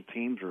special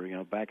teams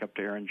or back up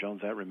to Aaron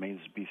Jones, that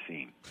remains to be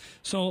seen.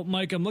 So,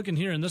 Mike, I'm looking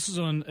here, and this is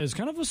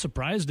kind of a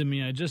surprise to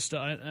me.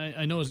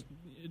 I know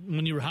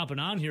when you were hopping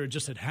on here, it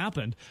just had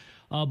happened,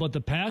 but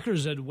the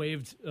Packers had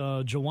waived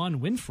Juwann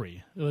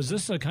Winfree. Was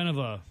this a kind of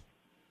a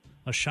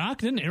shock?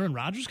 Didn't Aaron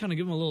Rodgers kind of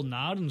give him a little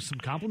nod and some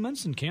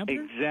compliments in camp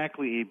here?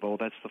 Exactly, Ebo.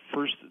 That's the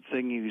first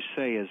thing you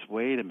say is,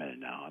 wait a minute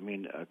now. I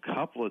mean, a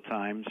couple of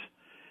times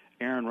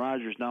Aaron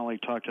Rodgers not only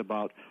talked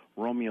about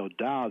Romeo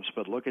Doubs,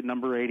 but look at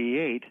number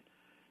 88,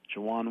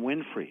 Juwann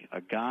Winfree, a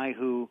guy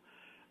who,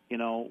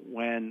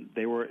 when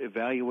they were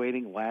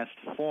evaluating last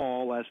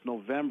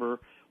November,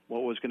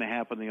 what was going to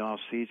happen in the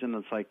offseason,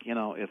 it's like,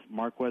 if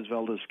Marquez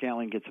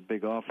Valdes-Scantling gets a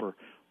big offer,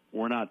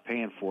 we're not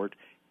paying for it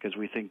because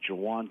we think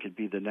Juwann could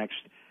be the next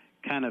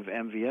kind of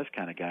MVS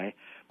kind of guy.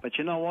 But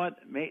you know what?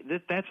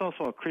 That's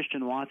also a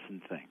Christian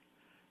Watson thing.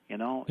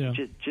 Yeah.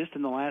 Just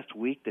in the last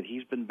week that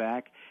he's been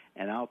back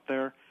and out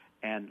there,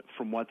 and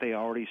from what they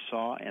already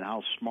saw and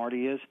how smart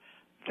he is,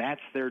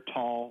 that's their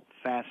tall,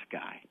 fast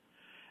guy.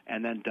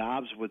 And then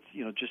Dobbs with,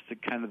 just the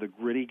kind of the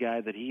gritty guy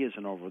that he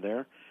isn't over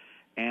there.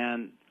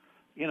 And,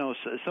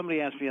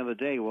 somebody asked me the other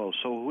day, well,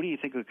 so who do you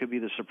think could be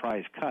the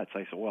surprise cuts?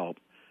 I said, well,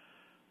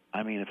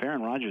 I mean, if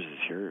Aaron Rodgers is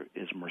here,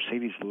 is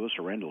Mercedes Lewis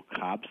or Randall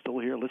Cobb still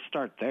here? Let's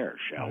start there,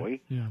 shall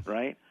we? Yeah.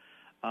 Right?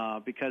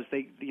 Because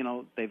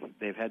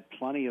they've had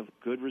plenty of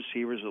good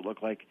receivers that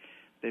look like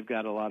they've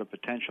got a lot of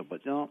potential. But,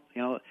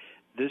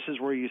 this is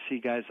where you see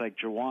guys like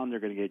Juwann,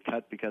 they're going to get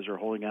cut because they're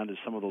holding on to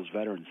some of those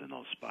veterans in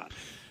those spots.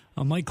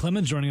 Mike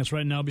Clemens joining us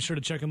right now. Be sure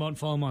to check him out and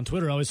follow him on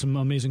Twitter. Always some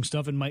amazing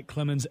stuff at Mike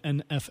Clemens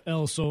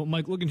NFL. So,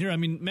 Mike, looking here, I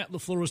mean, Matt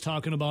LaFleur was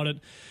talking about it,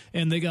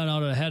 and they got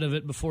out ahead of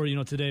it before,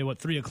 today,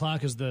 3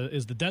 o'clock is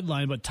the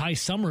deadline. But Ty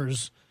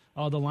Summers,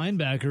 the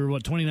linebacker,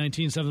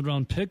 2019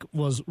 7th-round pick,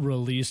 was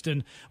released.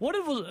 And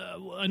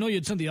I know you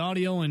had sent the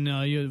audio and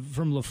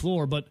from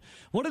LaFleur, but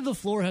what did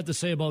LaFleur have to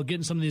say about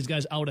getting some of these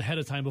guys out ahead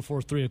of time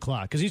before 3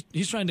 o'clock? Because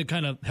he's trying to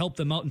kind of help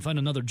them out and find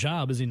another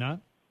job, is he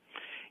not?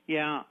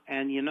 Yeah,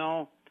 and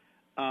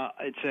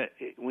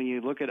when you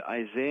look at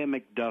Isaiah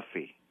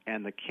McDuffie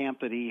and the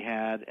camp that he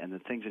had and the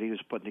things that he was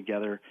putting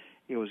together,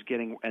 it was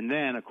getting. And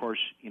then, of course,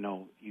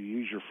 you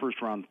use your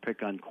first-round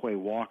pick on Quay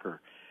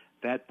Walker.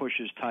 That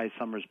pushes Ty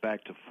Summers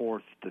back to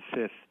 4th, to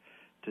 5th,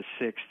 to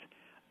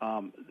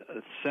 6th.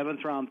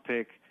 7th-round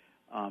pick,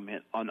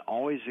 and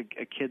always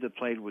a kid that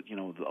played with,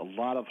 a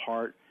lot of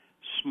heart,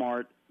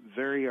 smart,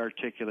 very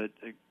articulate,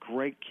 a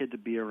great kid to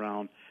be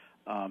around.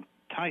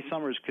 Ty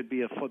Summers could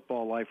be a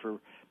football lifer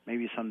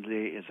maybe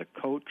someday as a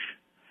coach.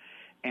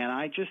 And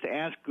I just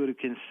asked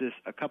Gutekunst this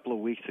a couple of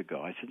weeks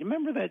ago. I said, you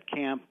remember that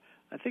camp?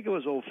 I think it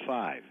was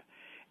 05.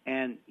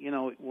 And,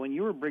 when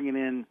you were bringing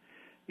in,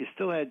 you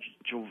still had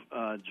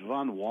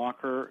Javon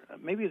Walker.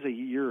 Maybe it was a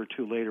year or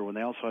two later when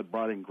they also had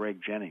brought in Greg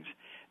Jennings.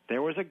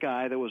 There was a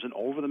guy that was an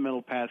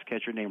over-the-middle pass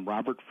catcher named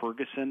Robert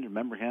Ferguson.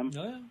 Remember him?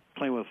 Oh, yeah.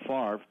 Playing with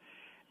Favre.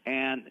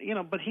 And,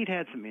 but he'd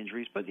had some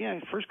injuries. But,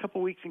 first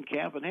couple of weeks in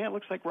camp, and, hey, it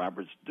looks like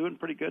Robert's doing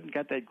pretty good and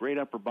got that great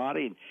upper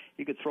body, and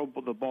he could throw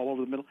the ball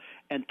over the middle.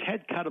 And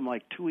Ted cut him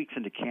like 2 weeks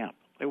into camp.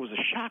 It was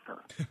a shocker.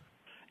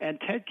 And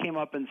Ted came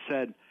up and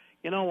said,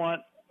 you know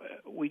what?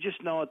 We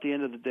just know at the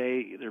end of the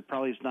day there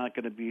probably is not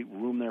going to be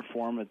room there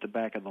for him at the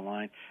back of the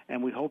line,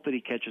 and we hope that he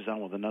catches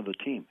on with another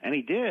team. And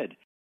he did.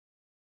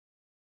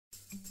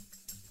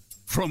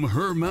 From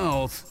her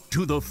mouth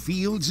to the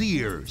field's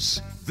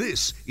ears,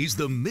 this is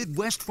the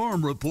Midwest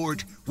Farm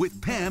Report with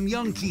Pam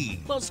Jahnke.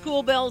 Well,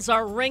 school bells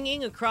are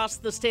ringing across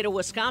the state of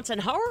Wisconsin.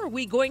 How are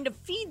we going to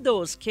feed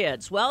those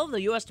kids? Well,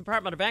 the U.S.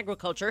 Department of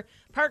Agriculture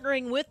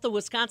partnering with the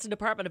Wisconsin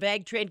Department of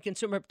Ag, Trade, and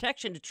Consumer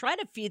Protection to try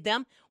to feed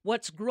them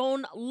what's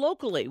grown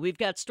locally. We've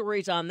got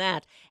stories on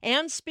that.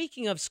 And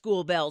speaking of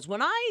school bells,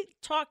 when I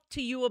talk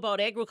to you about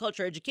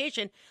agriculture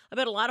education, I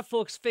bet a lot of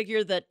folks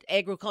figure that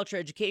agriculture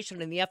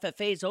education in the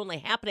FFA is only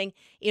happening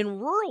in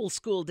rural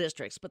school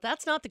districts, but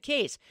that's not the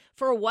case.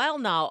 For a while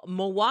now,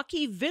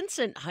 Milwaukee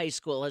Vincent High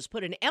School has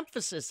put an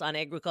emphasis on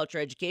agriculture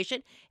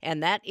education,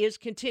 and that is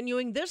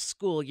continuing this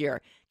school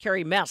year.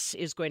 Carrie Mess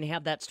is going to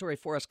have that story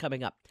for us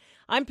coming up.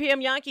 I'm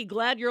Pam Jahnke.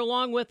 Glad you're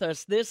along with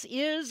us. This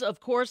is, of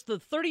course, the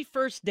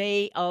 31st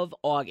day of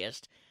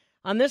August.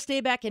 On this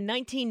day back in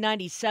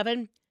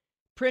 1997,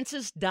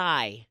 Princess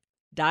Di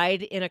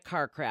died in a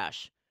car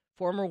crash.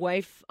 Former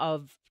wife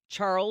of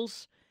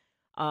Charles,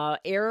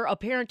 heir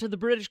apparent to the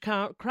British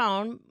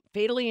crown,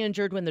 fatally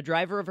injured when the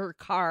driver of her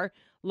car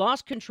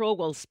lost control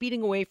while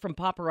speeding away from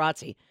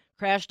paparazzi,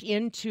 crashed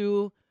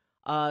into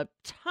a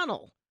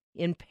tunnel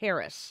in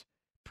Paris.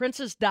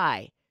 Princess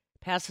Di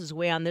passes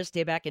away on this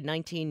day back in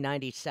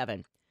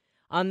 1997.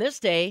 On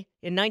this day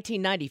in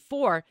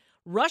 1994,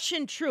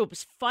 Russian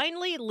troops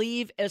finally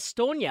leave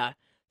Estonia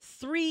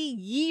 3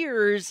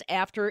 years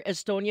after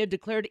Estonia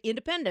declared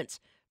independence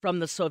from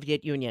the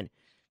Soviet Union.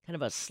 Kind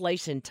of a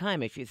slice in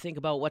time if you think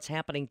about what's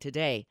happening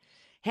today.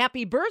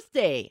 Happy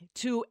birthday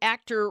to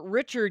actor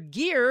Richard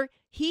Gere.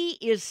 He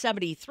is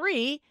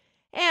 73.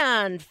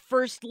 And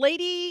First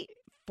Lady,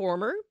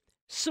 former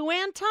Sue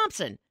Ann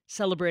Thompson,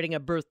 celebrating a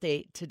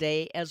birthday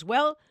today as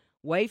well.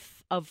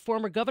 Wife of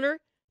former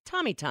Governor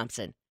Tommy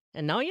Thompson.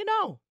 And now you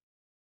know.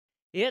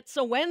 It's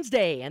a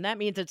Wednesday, and that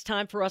means it's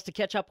time for us to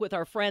catch up with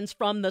our friends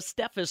from the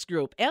Steffes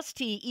Group,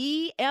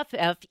 STEFFES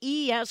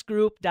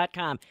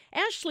Group.com.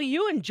 Ashley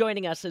Ewan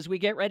joining us as we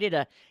get ready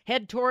to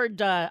head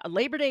toward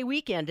Labor Day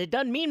weekend. It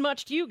doesn't mean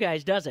much to you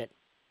guys, does it?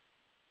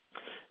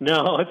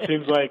 No, it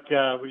seems like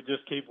we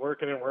just keep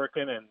working and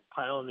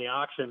piling the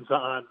auctions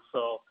on.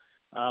 So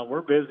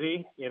we're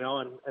busy,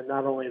 and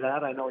not only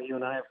that, I know you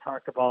and I have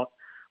talked about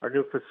our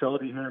new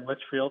facility here in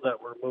Litchfield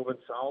that we're moving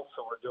south,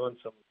 so we're doing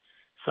some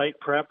site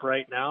prep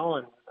right now,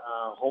 and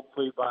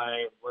hopefully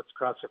by, let's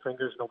cross your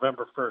fingers,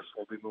 November 1st,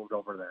 we'll be moved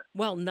over there.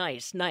 Well,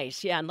 nice.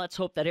 Yeah, and let's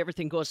hope that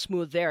everything goes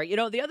smooth there.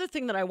 The other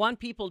thing that I want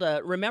people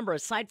to remember,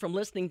 aside from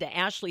listening to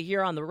Ashley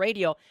here on the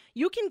radio,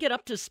 you can get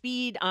up to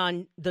speed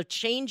on the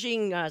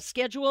changing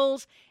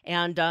schedules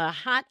and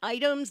hot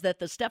items that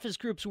the Steffes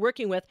Group's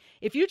working with.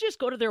 If you just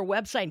go to their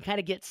website and kind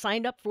of get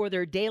signed up for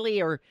their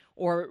daily or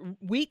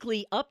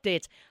weekly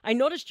updates. I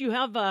noticed you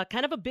have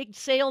kind of a big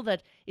sale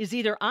that is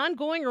either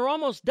ongoing or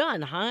almost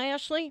done. Huh,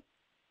 Ashley?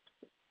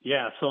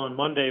 Yeah, so on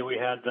Monday we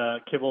had the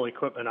Kibble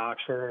Equipment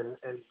Auction,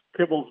 and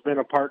Kibble's been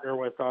a partner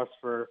with us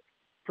for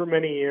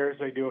many years.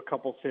 They do a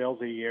couple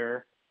sales a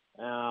year.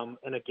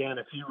 And again,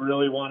 if you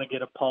really want to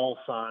get a pulse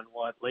on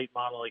what late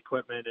model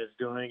equipment is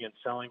doing and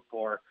selling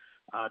for,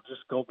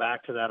 just go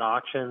back to that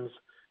auctions,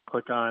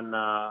 click on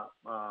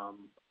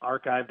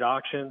archived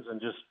auctions, and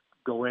just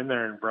go in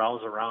there and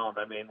browse around.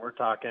 I mean, we're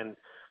talking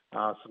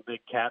some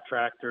big cat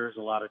tractors,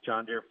 a lot of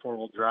John Deere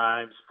four-wheel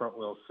drives,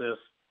 front-wheel assist,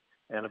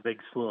 and a big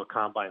slew of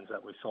combines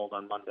that we sold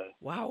on Monday.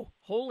 Wow.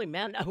 Holy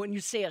man. When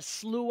you say a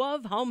slew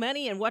of, how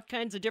many and what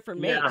kinds of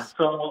different makes?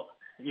 So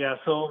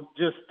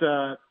just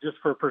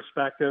for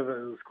perspective,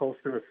 it was close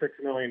to a $6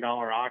 million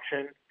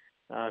auction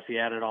if you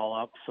add it all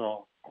up.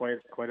 So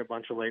quite a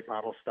bunch of late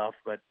model stuff.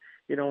 But,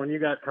 when you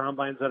got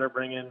combines that are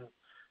bringing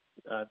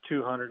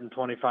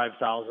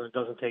 $225,000, it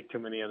doesn't take too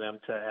many of them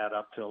to add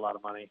up to a lot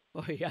of money.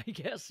 Oh, yeah, I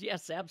guess.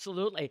 Yes,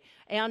 absolutely.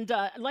 And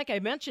like I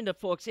mentioned to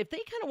folks, if they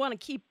kind of want to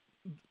keep,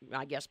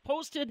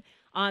 posted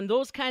on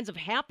those kinds of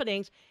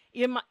happenings,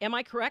 am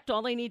I correct?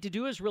 All they need to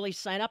do is really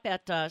sign up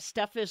at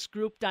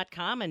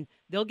steffesgroup.com and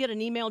they'll get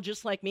an email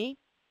just like me?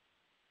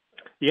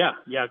 Yeah,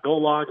 go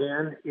log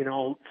in.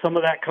 Some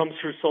of that comes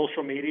through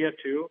social media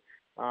too.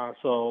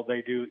 So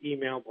they do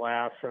email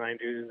blasts and they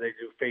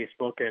do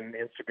Facebook and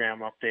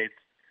Instagram updates,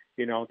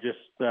 just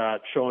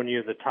showing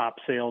you the top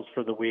sales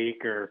for the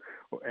week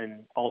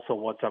and also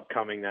what's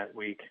upcoming that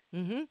week.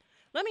 Mm-hmm.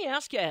 Let me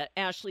ask you,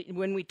 Ashley,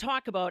 when we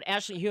talk about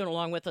Ashley Hewen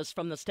along with us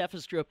from the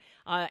Steffes Group,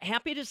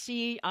 happy to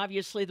see,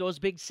 obviously, those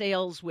big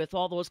sales with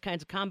all those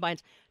kinds of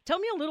combines. Tell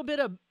me a little bit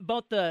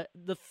about the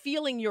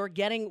feeling you're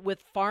getting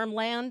with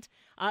farmland.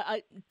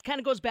 It kind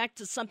of goes back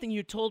to something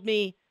you told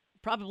me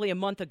probably a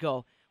month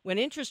ago. When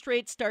interest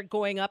rates start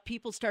going up,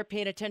 people start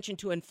paying attention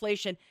to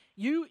inflation.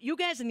 You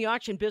guys in the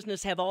auction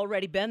business have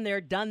already been there,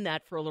 done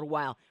that for a little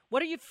while.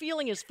 What are you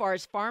feeling as far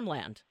as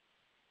farmland?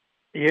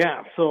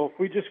 Yeah, so if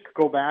we just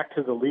go back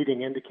to the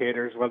leading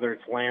indicators, whether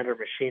it's land or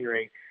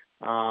machinery,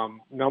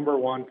 number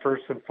one,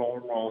 first and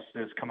foremost,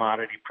 is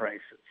commodity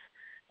prices.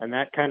 And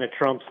that kind of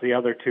trumps the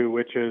other two,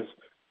 which is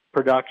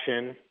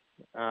production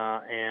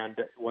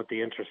and what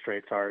the interest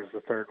rates are is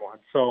the third one.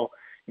 So,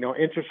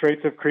 interest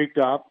rates have creeped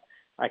up.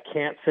 I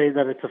can't say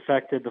that it's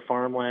affected the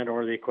farmland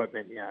or the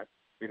equipment yet.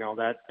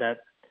 That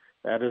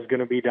is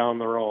going to be down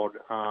the road.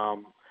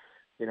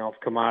 If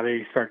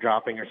commodities start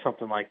dropping or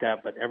something like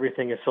that, but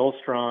everything is so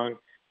strong.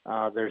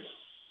 There's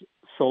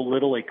so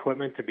little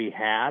equipment to be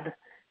had.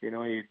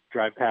 You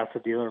drive past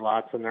the dealer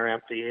lots and they're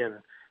empty. And,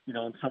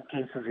 in some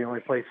cases, the only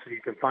place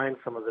you can find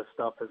some of this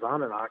stuff is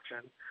on an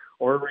auction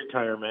or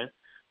retirement.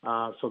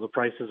 So the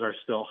prices are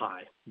still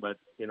high. But,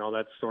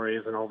 that story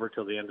isn't over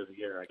till the end of the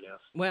year, I guess.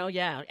 Well,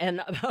 yeah.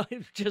 And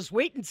just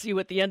wait and see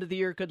what the end of the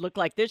year could look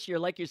like this year.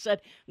 Like you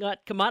said,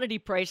 got commodity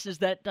prices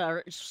that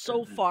are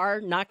so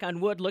far, knock on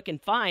wood, looking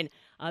fine.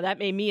 That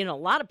may mean a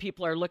lot of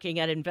people are looking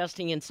at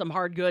investing in some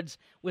hard goods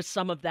with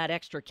some of that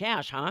extra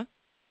cash, huh?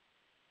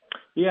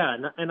 Yeah,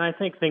 and I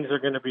think things are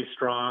going to be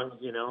strong.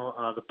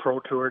 The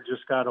Pro Tour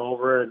just got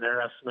over, and their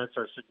estimates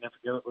are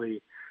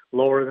significantly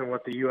lower than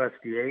what the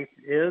USDA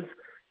is.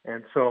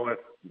 And so,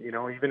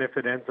 even if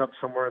it ends up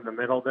somewhere in the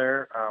middle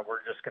there,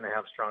 we're just going to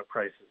have strong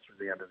prices through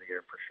the end of the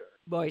year for sure.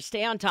 Boy,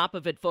 stay on top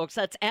of it, folks.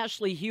 That's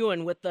Ashley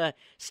Hewen with the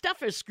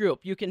Steffes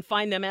Group. You can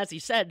find them, as he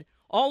said,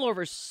 all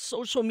over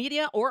social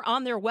media or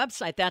on their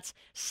website. That's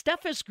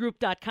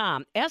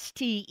steffesgroup.com,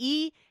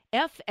 STEFFES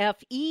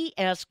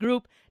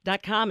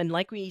group.com. And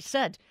like we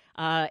said,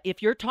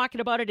 if you're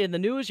talking about it in the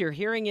news, you're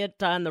hearing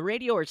it on the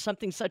radio or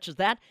something such as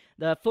that,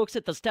 the folks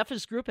at the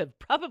Steffes Group have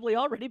probably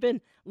already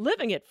been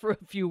living it for a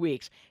few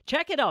weeks.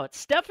 Check it out,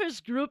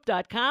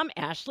 steffesgroup.com.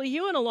 Ashley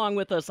Hewen along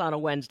with us on a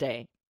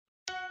Wednesday.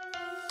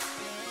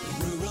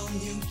 Rural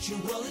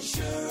Mutual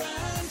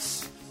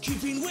Insurance,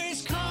 keeping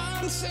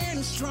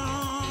Wisconsin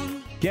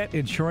strong. Get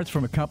insurance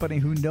from a company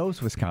who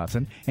knows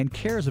Wisconsin and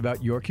cares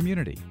about your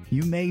community.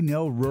 You may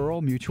know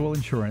Rural Mutual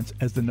Insurance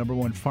as the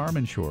 #1 farm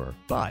insurer,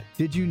 but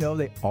did you know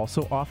they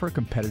also offer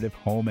competitive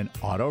home and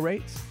auto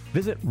rates?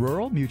 Visit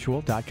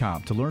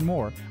ruralmutual.com to learn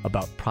more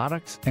about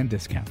products and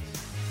discounts.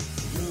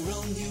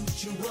 Rural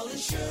Mutual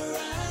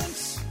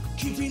Insurance,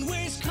 keeping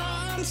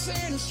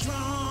Wisconsin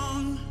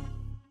strong.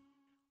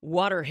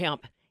 Water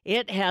hemp.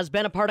 It has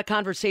been a part of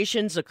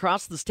conversations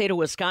across the state of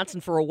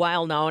Wisconsin for a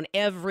while now, and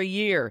every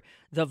year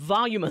the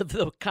volume of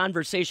the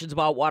conversations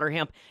about water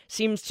hemp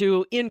seems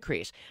to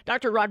increase.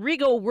 Dr.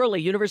 Rodrigo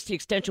Worley, University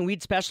Extension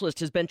weed specialist,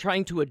 has been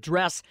trying to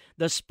address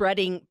the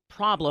spreading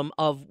problem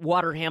of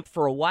water hemp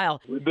for a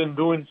while. We've been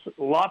doing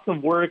lots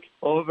of work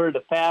over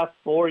the past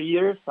 4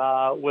 years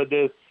with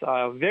this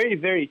very,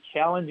 very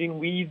challenging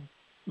weed.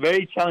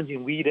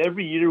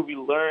 Every year we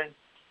learn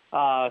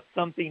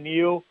something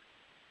new.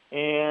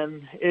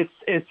 And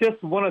it's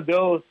just one of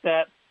those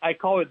that I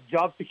call it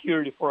job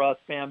security for us,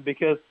 Pam,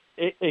 because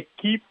it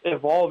keeps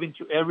evolving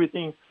to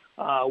everything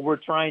we're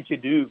trying to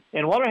do.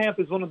 And water hemp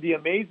is one of the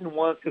amazing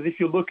ones because if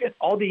you look at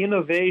all the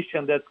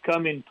innovation that's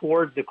coming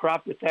towards the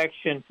crop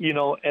protection,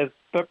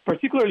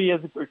 particularly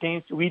as it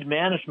pertains to weed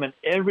management,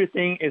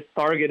 everything is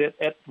targeted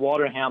at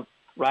water hemp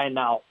right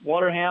now.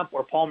 Water hemp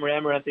or Palmer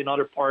amaranth in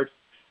other parts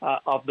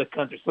of the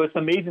country. So it's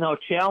amazing how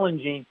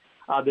challenging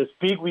these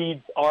big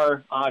weeds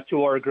are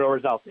to our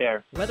growers out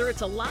there. Whether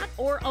it's a lot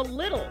or a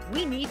little,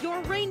 we need your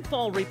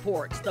rainfall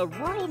reports. The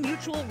Rural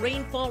Mutual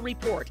Rainfall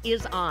Report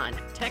is on.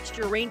 Text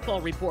your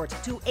rainfall reports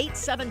to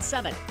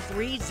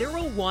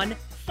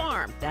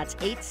 877-301-FARM. That's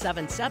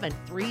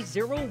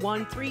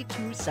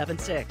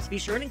 877-301-3276. Be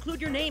sure and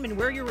include your name and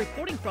where you're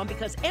reporting from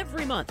because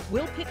every month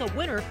we'll pick a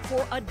winner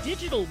for a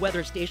digital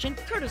weather station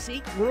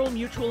courtesy Rural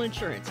Mutual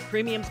Insurance.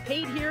 Premiums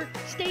paid here,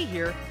 stay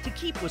here to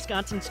keep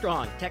Wisconsin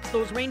strong. Text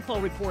those rainfall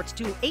reports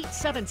to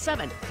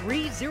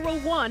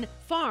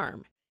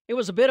 877-301-FARM. It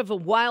was a bit of a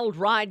wild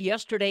ride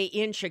yesterday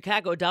in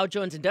Chicago. Dow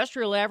Jones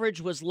Industrial Average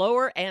was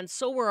lower, and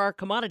so were our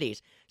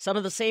commodities. Some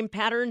of the same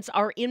patterns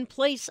are in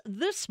place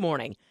this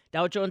morning.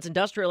 Dow Jones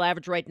Industrial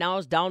Average right now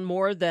is down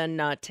more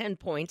than 10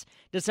 points.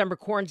 December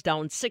corn's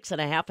down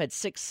 6.5 at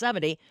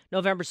 670.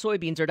 November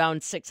soybeans are down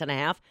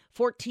 6.5,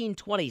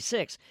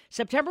 14.26.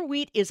 September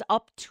wheat is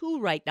up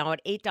 2 right now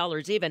at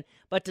 $8 even,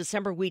 but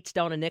December wheat's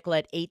down a nickel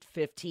at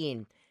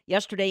 $8.15.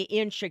 Yesterday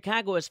in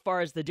Chicago, as far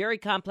as the dairy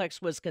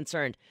complex was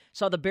concerned,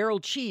 saw the barrel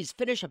cheese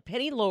finish a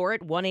penny lower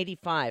at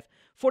 $1.85.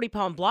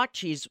 40-pound block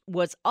cheese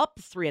was up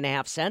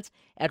 3.5 cents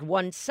at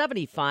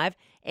 $1.75,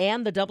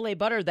 and the AA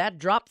butter, that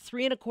dropped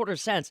 3.25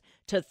 cents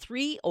to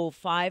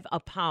 $3.05 a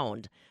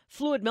pound.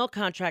 Fluid milk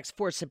contracts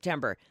for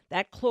September,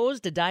 that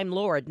closed a dime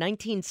lower at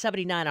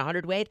 $19.79 a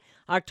hundredweight.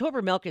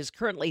 October milk is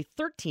currently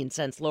 13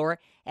 cents lower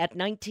at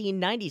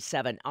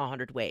 $19.97 a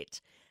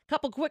hundredweight.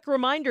 Couple quick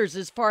reminders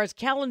as far as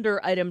calendar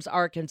items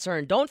are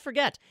concerned. Don't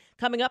forget,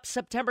 coming up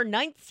September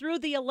 9th through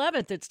the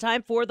 11th, it's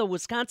time for the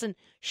Wisconsin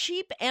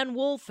Sheep and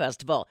Wool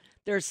Festival.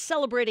 They're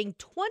celebrating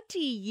 20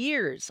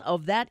 years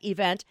of that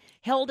event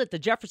held at the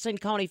Jefferson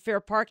County Fair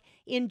Park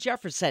in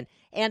Jefferson.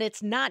 And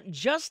it's not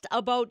just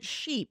about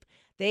sheep.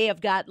 They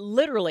have got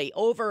literally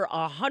over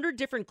 100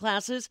 different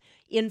classes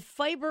in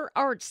fiber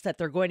arts that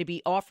they're going to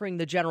be offering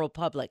the general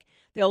public.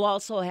 They'll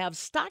also have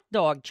stock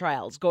dog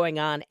trials going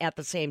on at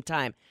the same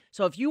time.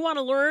 So if you want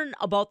to learn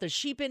about the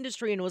sheep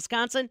industry in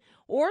Wisconsin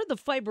or the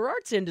fiber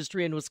arts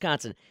industry in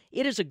Wisconsin,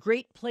 it is a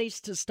great place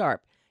to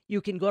start.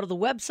 You can go to the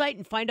website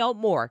and find out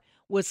more.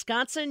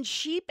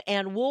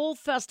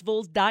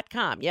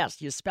 WisconsinSheepandWoolFestival.com.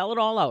 Yes, you spell it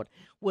all out.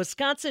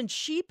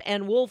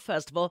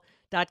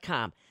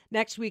 WisconsinSheepandWoolFestival.com.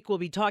 Next week, we'll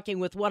be talking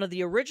with one of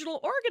the original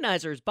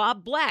organizers,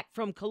 Bob Black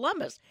from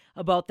Columbus,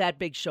 about that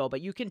big show.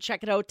 But you can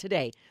check it out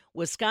today,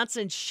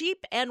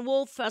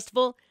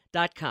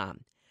 WisconsinSheepandWoolFestival.com.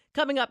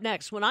 Coming up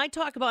next, when I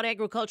talk about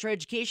agriculture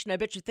education, I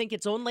bet you think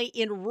it's only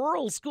in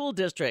rural school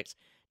districts.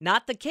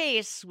 Not the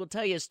case. We'll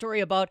tell you a story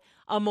about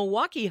a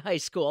Milwaukee high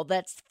school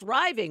that's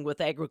thriving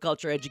with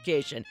agriculture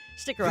education.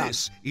 Stick around.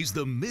 This is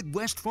the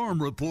Midwest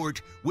Farm Report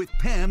with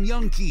Pam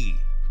Youngkey.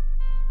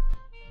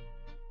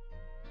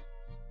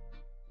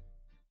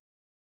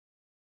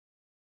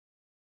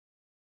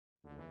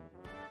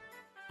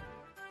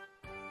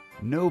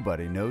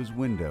 Nobody knows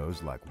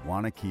windows like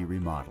Wanakee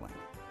Remodeling.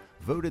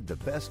 Voted the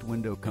best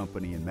window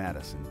company in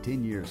Madison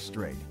 10 years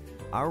straight,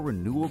 our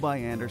Renewal by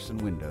Andersen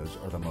windows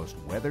are the most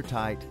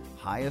weather-tight,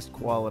 highest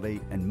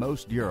quality, and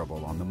most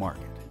durable on the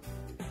market.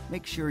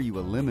 Make sure you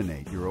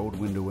eliminate your old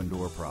window and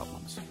door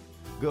problems.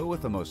 Go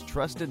with the most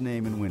trusted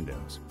name in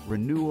windows,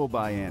 Renewal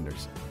by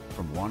Andersen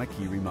from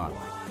Wanakee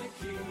Remodeling.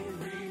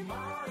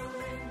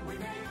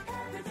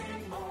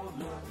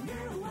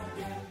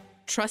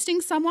 Trusting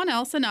someone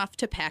else enough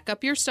to pack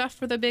up your stuff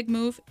for the big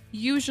move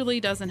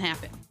usually doesn't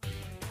happen.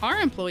 Our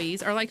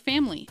employees are like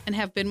family and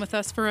have been with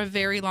us for a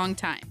very long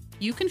time.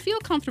 You can feel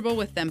comfortable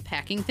with them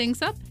packing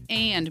things up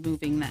and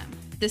moving them.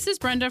 This is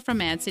Brenda from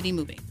Mad City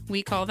Moving.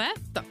 We call that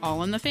the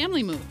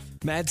all-in-the-family move.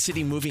 Mad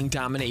City Moving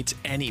dominates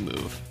any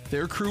move.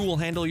 Their crew will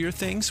handle your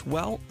things,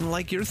 well,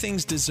 like your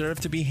things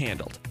deserve to be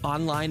handled.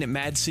 Online at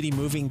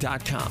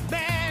madcitymoving.com.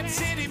 Mad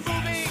City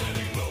Moving.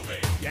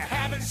 You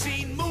haven't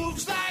seen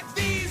moves like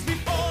these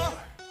before.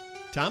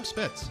 Tom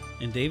Spitz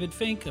and David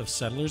Fink of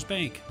Settlers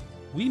Bank.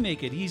 We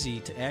make it easy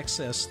to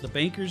access the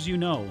bankers you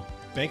know.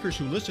 Bankers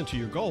who listen to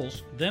your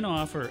goals. Then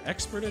offer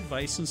expert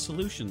advice and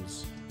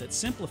solutions that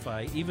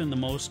simplify even the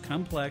most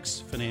complex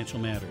financial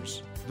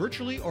matters.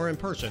 Virtually or in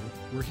person,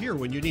 we're here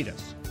when you need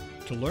us.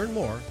 To learn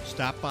more,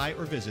 stop by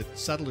or visit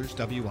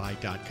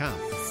settlerswi.com.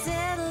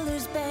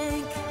 Settlers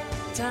Bank.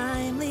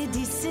 Timely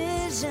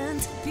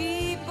decisions.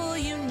 People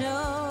you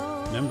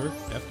know. Member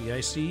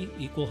FDIC,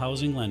 Equal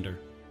Housing Lender.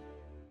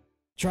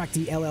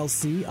 Trachte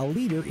LLC, a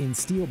leader in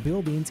steel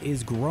buildings,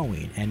 is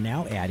growing and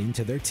now adding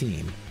to their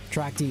team.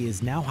 Trachte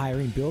is now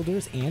hiring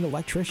builders and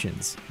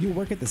electricians. You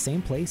work at the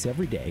same place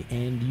every day,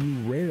 and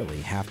you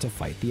rarely have to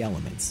fight the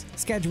elements.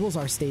 Schedules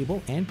are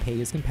stable and pay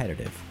is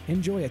competitive.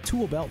 Enjoy a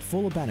tool belt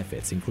full of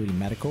benefits, including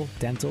medical,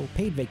 dental,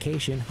 paid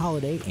vacation,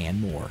 holiday, and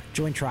more.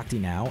 Join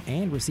Trachte now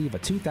and receive a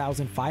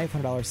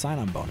 $2,500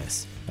 sign-on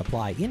bonus.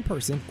 Apply in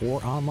person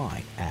or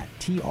online at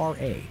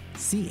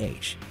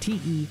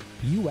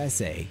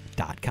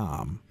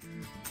TRACHTEUSA.com.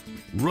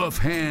 Rough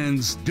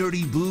hands,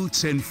 dirty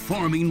boots, and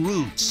farming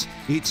roots.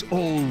 It's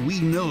all we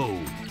know.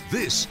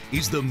 This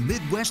is the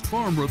Midwest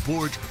Farm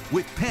Report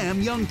with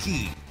Pam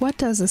Youngkey. What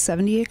does a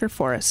 70-acre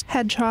forest,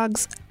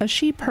 hedgehogs, a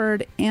sheep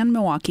herd, and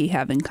Milwaukee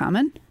have in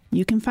common?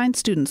 You can find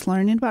students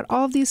learning about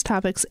all of these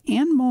topics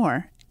and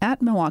more at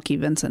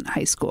Milwaukee-Vincent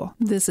High School.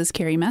 This is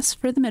Carrie Mess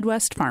for the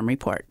Midwest Farm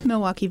Report.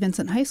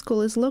 Milwaukee-Vincent High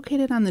School is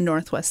located on the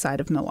northwest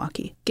side of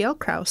Milwaukee. Gail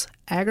Kraus,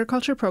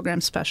 Agriculture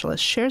Program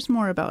Specialist, shares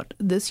more about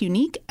this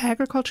unique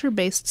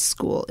agriculture-based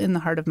school in the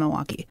heart of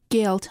Milwaukee.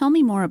 Gail, tell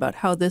me more about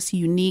how this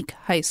unique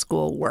high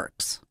school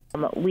works.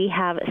 We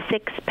have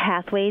 6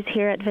 pathways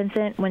here at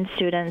Vincent. When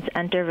students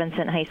enter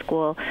Vincent High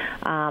School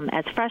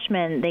as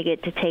freshmen, they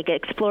get to take an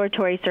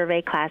exploratory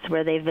survey class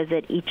where they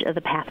visit each of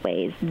the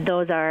pathways.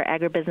 Those are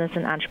agribusiness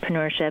and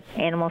entrepreneurship,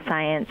 animal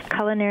science,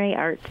 culinary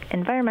arts,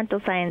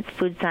 environmental science,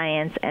 food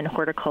science, and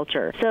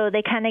horticulture. So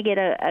they kind of get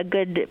a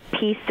good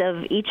piece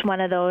of each one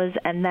of those,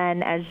 and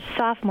then as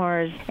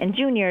sophomores and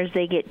juniors,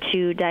 they get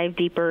to dive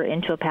deeper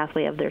into a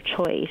pathway of their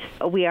choice.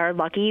 We are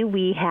lucky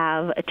we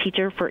have a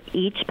teacher for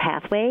each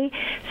pathway,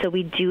 So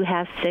we do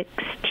have 6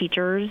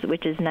 teachers,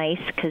 which is nice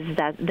because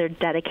they're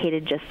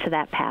dedicated just to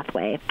that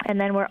pathway. And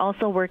then we're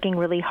also working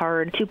really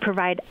hard to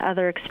provide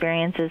other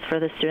experiences for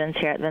the students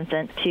here at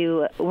Vincent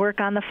to work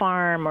on the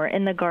farm or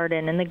in the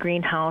garden, in the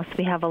greenhouse.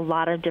 We have a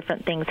lot of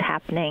different things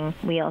happening.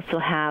 We also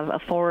have a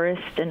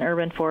forest, an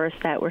urban forest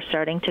that we're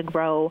starting to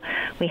grow.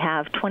 We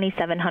have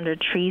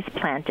 2,700 trees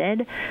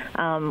planted.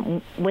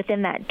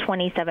 Within that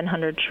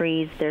 2,700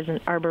 trees, there's an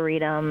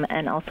arboretum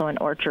and also an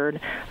orchard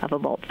of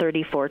about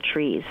 34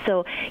 trees.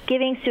 So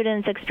giving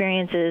students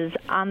experiences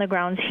on the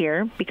grounds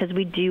here, because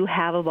we do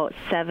have about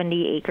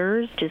 70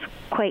 acres, which is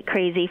quite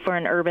crazy for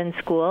an urban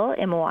school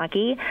in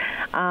Milwaukee.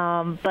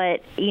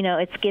 But,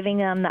 it's giving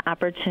them the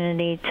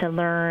opportunity to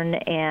learn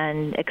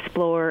and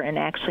explore and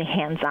actually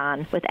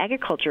hands-on with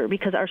agriculture,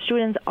 because our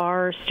students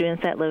are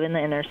students that live in the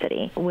inner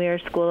city. We're a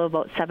school of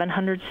about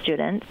 700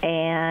 students,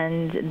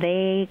 and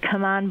they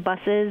come on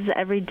buses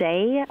every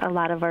day. A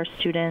lot of our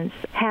students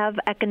have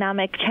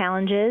economic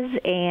challenges,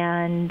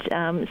 and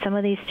some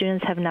of these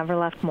students have never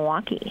left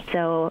Milwaukee.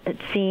 So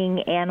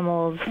seeing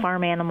animals,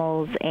 farm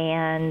animals,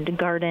 and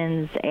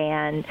gardens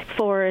and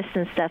forests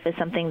and stuff is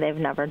something they've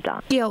never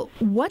done. Gail,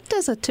 what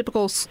does a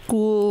typical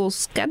school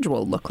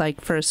schedule look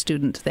like for a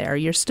student there?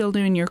 You're still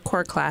doing your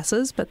core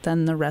classes, but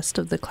then the rest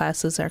of the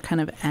classes are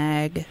kind of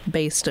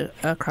ag-based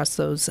across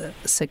those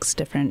 6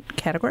 different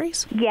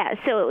categories? Yeah,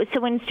 so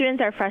when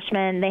students are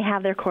freshmen, they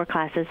have their core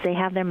classes. They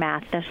have their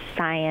math, their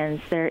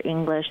science, their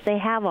English. They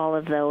have all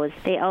of those.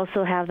 They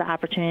also have the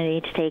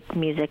opportunity to take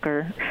music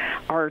or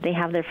art. They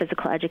have their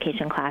physical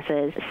education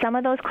classes. Some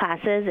of those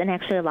classes, and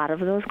actually a lot of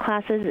those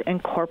classes,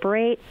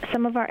 incorporate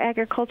some of our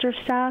agriculture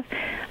stuff.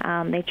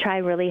 They try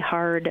really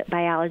hard.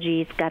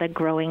 Biology's got a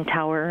growing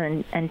tower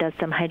and does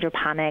some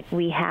hydroponic.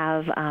 We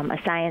have a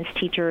science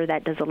teacher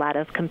that does a lot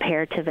of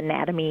comparative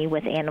anatomy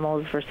with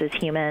animals versus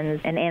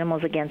humans and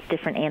animals against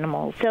different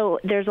animals. So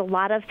there's a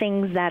lot of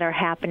things that are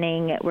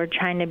happening. We're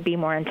trying to be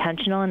more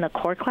intentional in the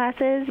core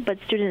classes, but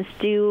students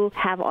do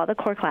have all the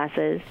core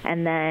classes.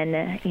 And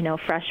then,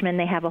 freshmen,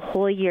 they have a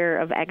whole year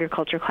of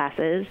agriculture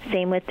classes.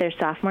 Same with their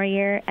sophomore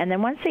year. And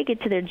then once they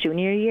get to their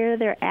junior year,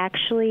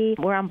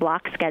 we're on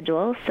block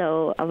schedule,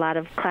 so a lot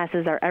of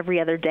classes are every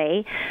other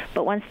day.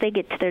 But once they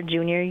get to their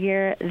junior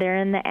year, they're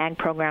in the ag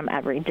program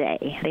every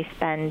day. They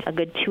spend a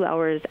good 2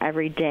 hours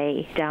every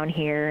day down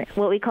here,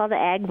 what we call the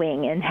ag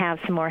wing, and have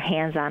some more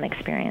hands-on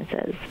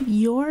experiences.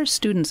 Your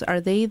students,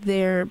 are they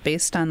there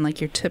based on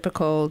like your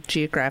typical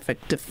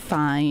geographic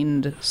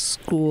defined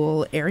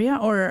school area,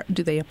 or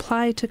do they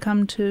apply to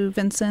come to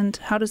Vincent?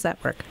 How does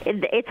that work?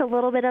 It's a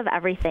little bit of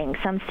everything.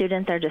 Some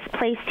students are just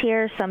placed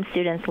here. Some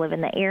students live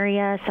in the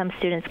area. Some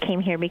students came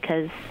here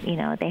because,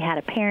 they had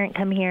a parent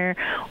come here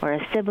or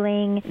a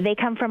sibling. They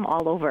come from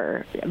all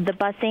over. The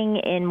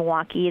busing in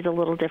Milwaukee is a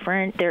little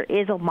different. There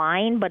is a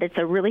line, but it's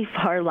a really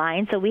far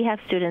line. So we have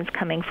students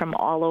coming from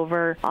all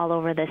over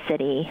the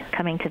city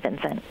coming to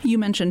Vincent. You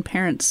mentioned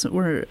parents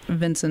were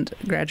Vincent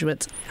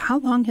graduates. How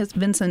long has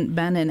Vincent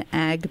been an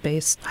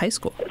ag-based high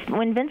school?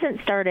 When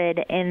Vincent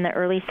started in the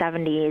early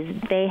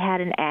 70s, they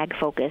had an ag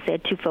focus. They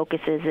had 2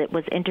 focuses. It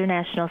was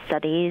international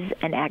studies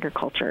and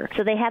agriculture.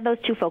 So they had those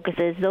 2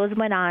 focuses. Those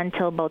went on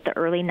till about the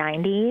early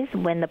 90s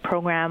when the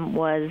program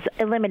was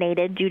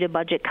eliminated due to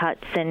budget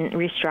cuts and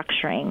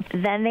restructuring.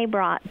 Then they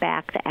brought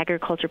back the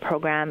agriculture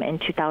program in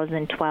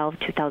 2012,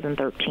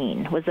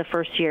 2013 was the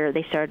first year.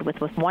 They started with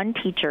 1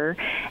 teacher,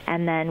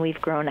 and then we've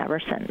grown ever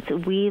since.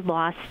 We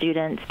lost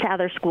students to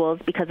other schools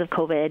because of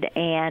COVID,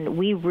 and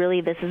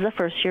this is the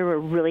first year we're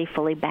really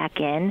fully back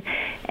in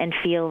and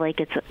feel like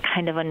it's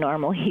kind of a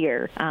normal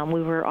year.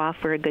 We were off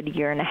for a good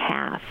year and a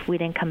half. We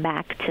didn't come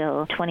back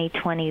till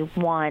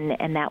 2021,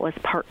 and that was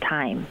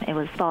part-time. It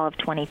was fall of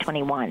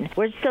 2021.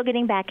 We're still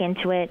getting back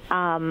into it.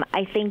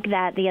 I think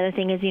that the other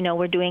thing is,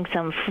 we're doing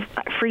some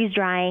freeze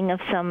drying of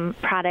some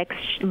products,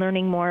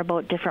 learning more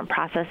about different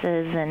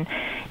processes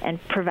and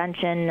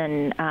prevention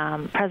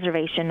and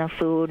preservation of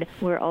food.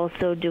 We're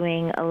also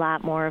doing a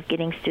lot more of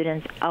getting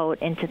students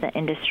out into the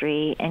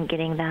industry and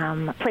getting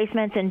them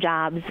placements and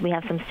jobs. We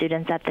have some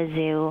students at the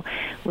zoo.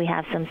 We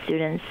have some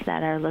students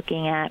that are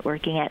looking at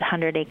working at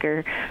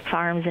 100-acre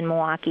farms in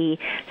Milwaukee.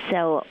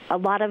 So a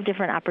lot of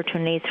different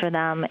opportunities for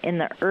them in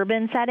the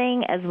urban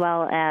setting, as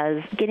well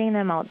as getting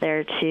them out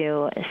there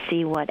to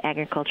see what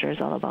agriculture is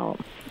all about.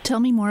 Tell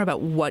me more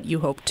about what you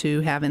hope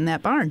to have in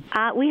that barn.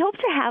 We hope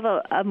to have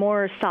a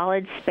more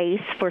solid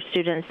space for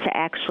students to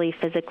actually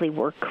physically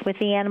work with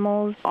the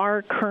animals.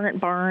 Our current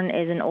barn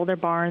is an older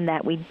barn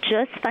that we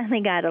just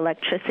finally got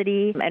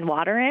electricity and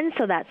water in,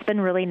 so that's been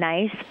really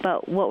nice.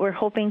 But what we're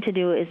hoping to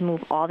do is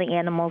move all the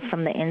animals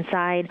from the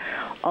inside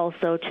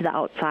also to the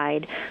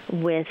outside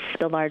with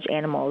the large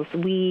animals.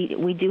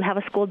 We do have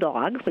a school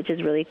dog, which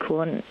is really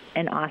cool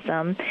and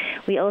awesome.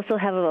 We also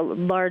have a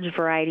large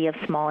variety of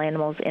small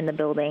animals in the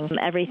building.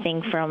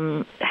 Everything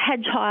from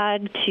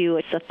hedgehog to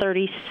it's a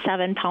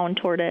 37-pound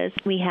tortoise.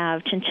 We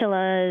have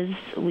chinchillas,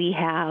 we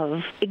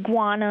have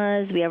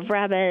iguanas, we have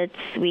rabbits,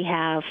 we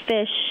have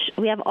fish,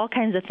 we have all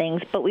kinds of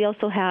things. But we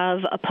also have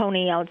a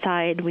pony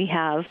outside. We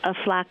have a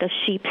flock of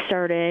sheep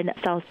started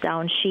south down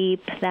pound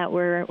sheep that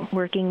we're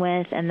working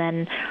with, and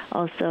then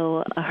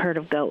also a herd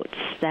of goats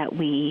that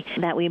we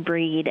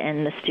breed,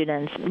 and the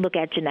students look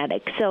at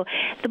genetics. So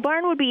the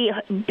barn would be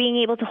being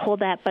able to hold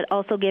that, but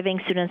also giving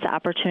students the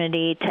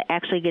opportunity to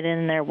actually get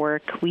in their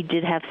work. We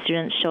did have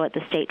students show at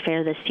the state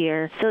fair this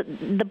year. So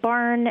the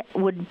barn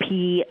would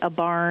be a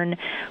barn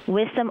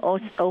with some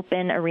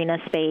open arena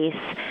space,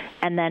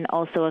 and then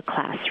also a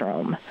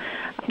classroom.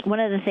 One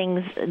of the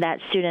things that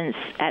students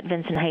at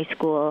Vincent High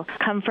School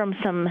come from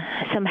some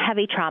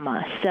heavy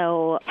trauma.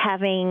 So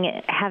having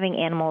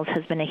animals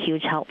has been a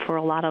huge help for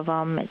a lot of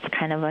them. It's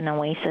kind of an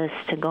oasis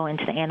to go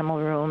into the animal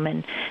room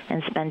and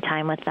spend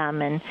time with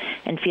them and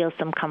feel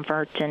some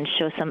comfort and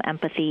show some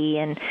empathy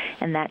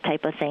and that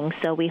type of thing.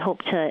 So we hope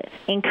to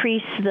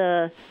increase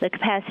the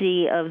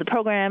capacity of the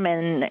program,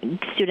 and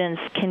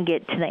students can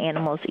get to the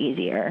animals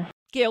easier.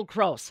 Gail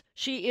Kraus.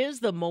 She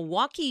is the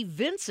Milwaukee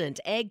Vincent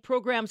Ag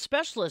Program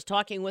Specialist,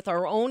 talking with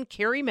our own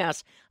Carrie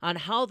Mess on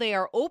how they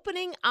are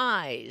opening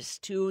eyes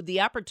to the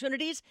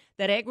opportunities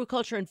that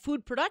agriculture and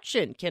food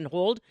production can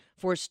hold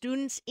for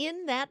students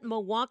in that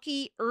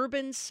Milwaukee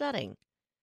urban setting.